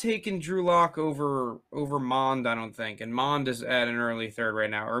 I'm not taking Drew Lock over Mond, I don't think. And Mond is at an early third right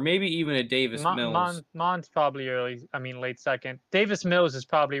now, or maybe even a Davis Mills. Mon's probably early. I mean, late second. Davis Mills is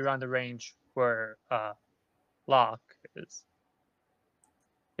probably around the range where Locke is.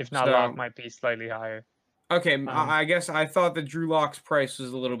 If not, Locke So might be slightly higher. okay, Um, I guess I thought that Drew Lock's price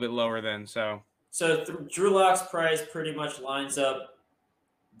was a little bit lower then. So So Drew Lock's price pretty much lines up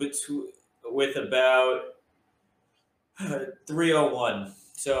with about 301.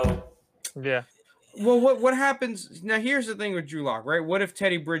 So yeah. well, what happens now? Here's the thing with Drew Lock, right? What if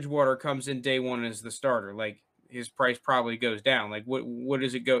Teddy Bridgewater comes in day one as the starter? Like his price probably goes down. Like what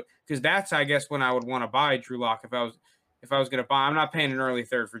does it go? Because that's I guess when I would want to buy Drew Lock if I was going to buy. I'm not paying an early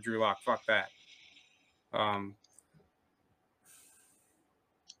third for Drew Lock. Fuck that.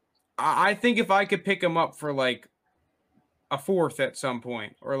 I think if I could pick him up for like a fourth at some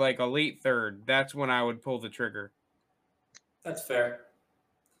point or like a late third, that's when I would pull the trigger. that's fair.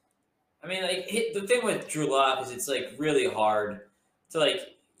 I mean, like the thing with Drew Lock is it's like really hard to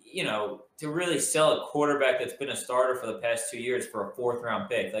to really sell a quarterback that's been a starter for the past 2 years for a fourth round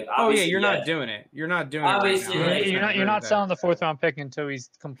pick. Like Oh yeah, obviously, you're yes, not doing it. You're not doing Obviously, it right now. like, You're not selling the fourth round pick until he's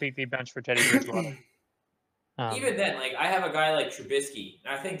completely benched for Teddy Bridgewater. Even then, like I have a guy like Trubisky,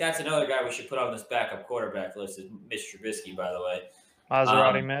 and I think that's another guy we should put on this backup quarterback list. Is Mitch Trubisky, by the way.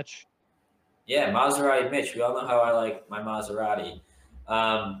 Maserati Mitch. Yeah, Maserati Mitch. We all know how I like my Maserati.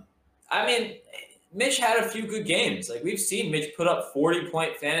 I mean, Mitch had a few good games. Like we've seen Mitch put up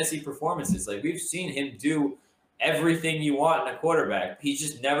 40-point fantasy performances. Like we've seen him do everything you want in a quarterback. He's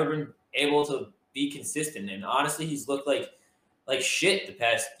just never been able to be consistent. And honestly, he's looked like shit the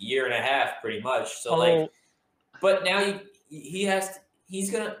past year and a half, pretty much. So like, but now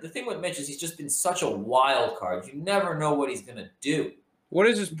he's gonna. The thing with Mitch is he's just been such a wild card. You never know what he's gonna do. What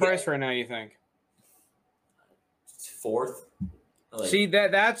is his price right now, you think? Fourth. Like, See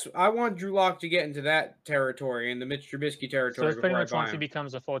that's I want Drew Lock to get into that territory, in the Mitch Trubisky So territory, it's pretty before I much buy once he him.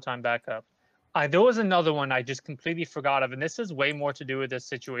 becomes a full-time backup. There was another one I just completely forgot of, and this is way more to do with this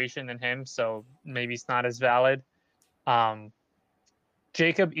situation than him, so maybe it's not as valid.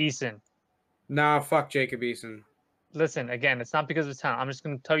 Jacob Eason. Nah, fuck Jacob Eason. Listen, again, it's not because of talent. I'm just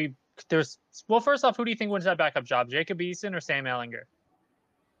going to tell you. First off, who do you think wins that backup job? Jacob Eason or Sam Ellinger?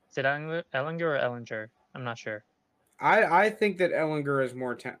 Is it Ellinger or Ellinger? I'm not sure. I think that Ellinger is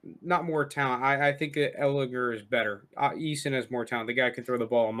not more talent. I think that Ellinger is better. Eason has more talent. The guy can throw the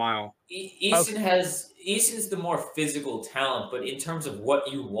ball a mile. Eason's the more physical talent, but in terms of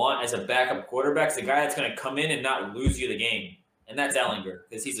what you want as a backup quarterback, it's the guy that's going to come in and not lose you the game, and that's Ellinger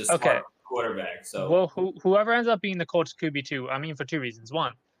because he's a smart quarterback. So well, whoever ends up being the Colts QB2, I mean, for two reasons.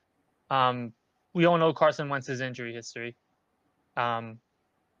 One, we all know Carson Wentz's injury history. At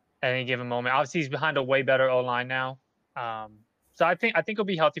any given moment, obviously he's behind a way better O-line now. So I think he'll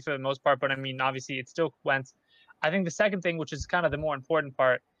be healthy for the most part, but I mean, obviously it's still Wentz. I think the second thing, which is kind of the more important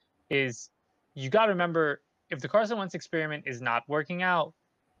part, is you got to remember if the Carson Wentz experiment is not working out,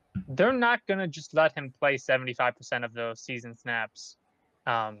 they're not going to just let him play 75% of those season snaps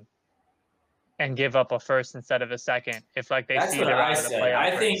and give up a first instead of a second if like they That's see what they're I out of the said. playoff I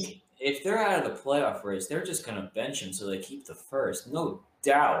race. think if they're out of the playoff race, they're just going to bench him so they keep the first. No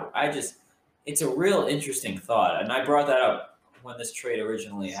doubt. It's a real interesting thought. And I brought that up when this trade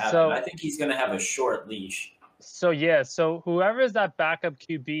originally happened. So- I think he's going to have a short leash. So yeah, so whoever is that backup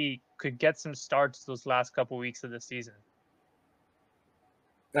QB could get some starts those last couple weeks of the season.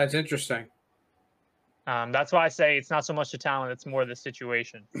 That's interesting. That's why I say it's not so much the talent; it's more the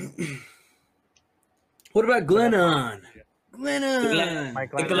situation. What about Glennon? Glennon. Mike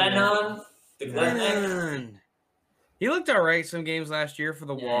The Glennon. Glennon. The Glennon. Glennon. He looked all right some games last year for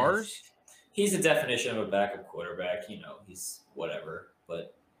the Wars. He's the definition of a backup quarterback. He's whatever,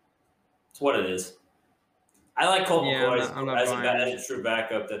 but it's what it is. I like Colt McCoy as a true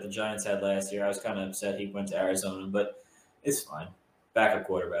backup that the Giants had last year. I was kind of upset he went to Arizona, but it's fine. Backup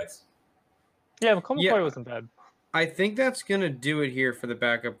quarterbacks. Yeah, but Colt McCoy wasn't bad. I think that's going to do it here for the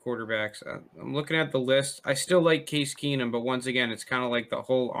backup quarterbacks. I'm looking at the list. I still like Case Keenum, but once again, it's kind of like the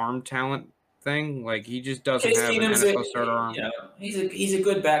whole arm talent thing. Like, he just doesn't have an NFL starter arm. He's a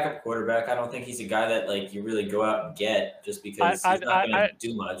good backup quarterback. I don't think he's a guy that like you really go out and get just because he's not going to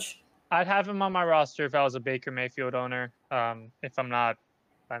do much. I'd have him on my roster if I was a Baker Mayfield owner. If I'm not,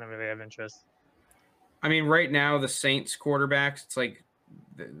 I don't really have interest. I mean, right now, the Saints quarterbacks, it's like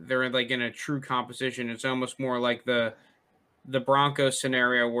they're like in a true competition. It's almost more like the Broncos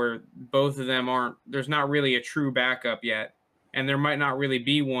scenario where both of them there's not really a true backup yet. And there might not really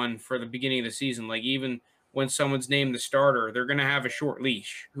be one for the beginning of the season. Like, even when someone's named the starter, they're going to have a short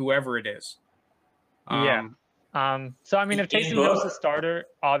leash, whoever it is. Yeah. So, I mean, if Taysom Hill's the starter,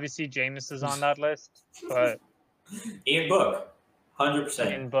 obviously Jameis is on that list. But Ian Book,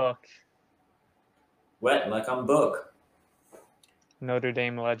 100%. Ian Book. Wet like I'm Book. Notre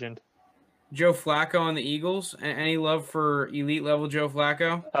Dame legend. Joe Flacco on the Eagles. Any love for elite level Joe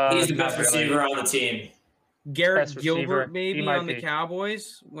Flacco? He's the best receiver on the team. Garrett Gilbert maybe on the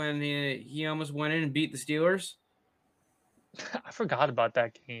Cowboys when he almost went in and beat the Steelers. I forgot about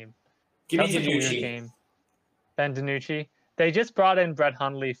that game. Give me DiNucci. Ben DiNucci. They just brought in Brett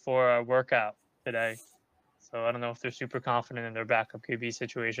Hundley for a workout today. So I don't know if they're super confident in their backup QB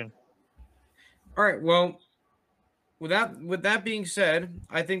situation. All right. Well, with that being said,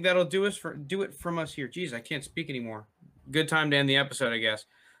 I think that'll do it from us here. Jeez, I can't speak anymore. Good time to end the episode, I guess.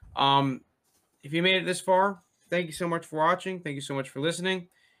 If you made it this far, thank you so much for watching. Thank you so much for listening.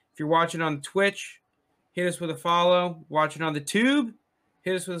 If you're watching on Twitch, hit us with a follow. Watching on the Tube,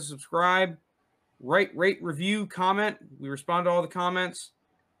 hit us with a subscribe. Rate, review, comment. We respond to all the comments.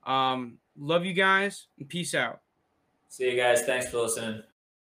 Love you guys, and peace out. See you guys. Thanks for listening.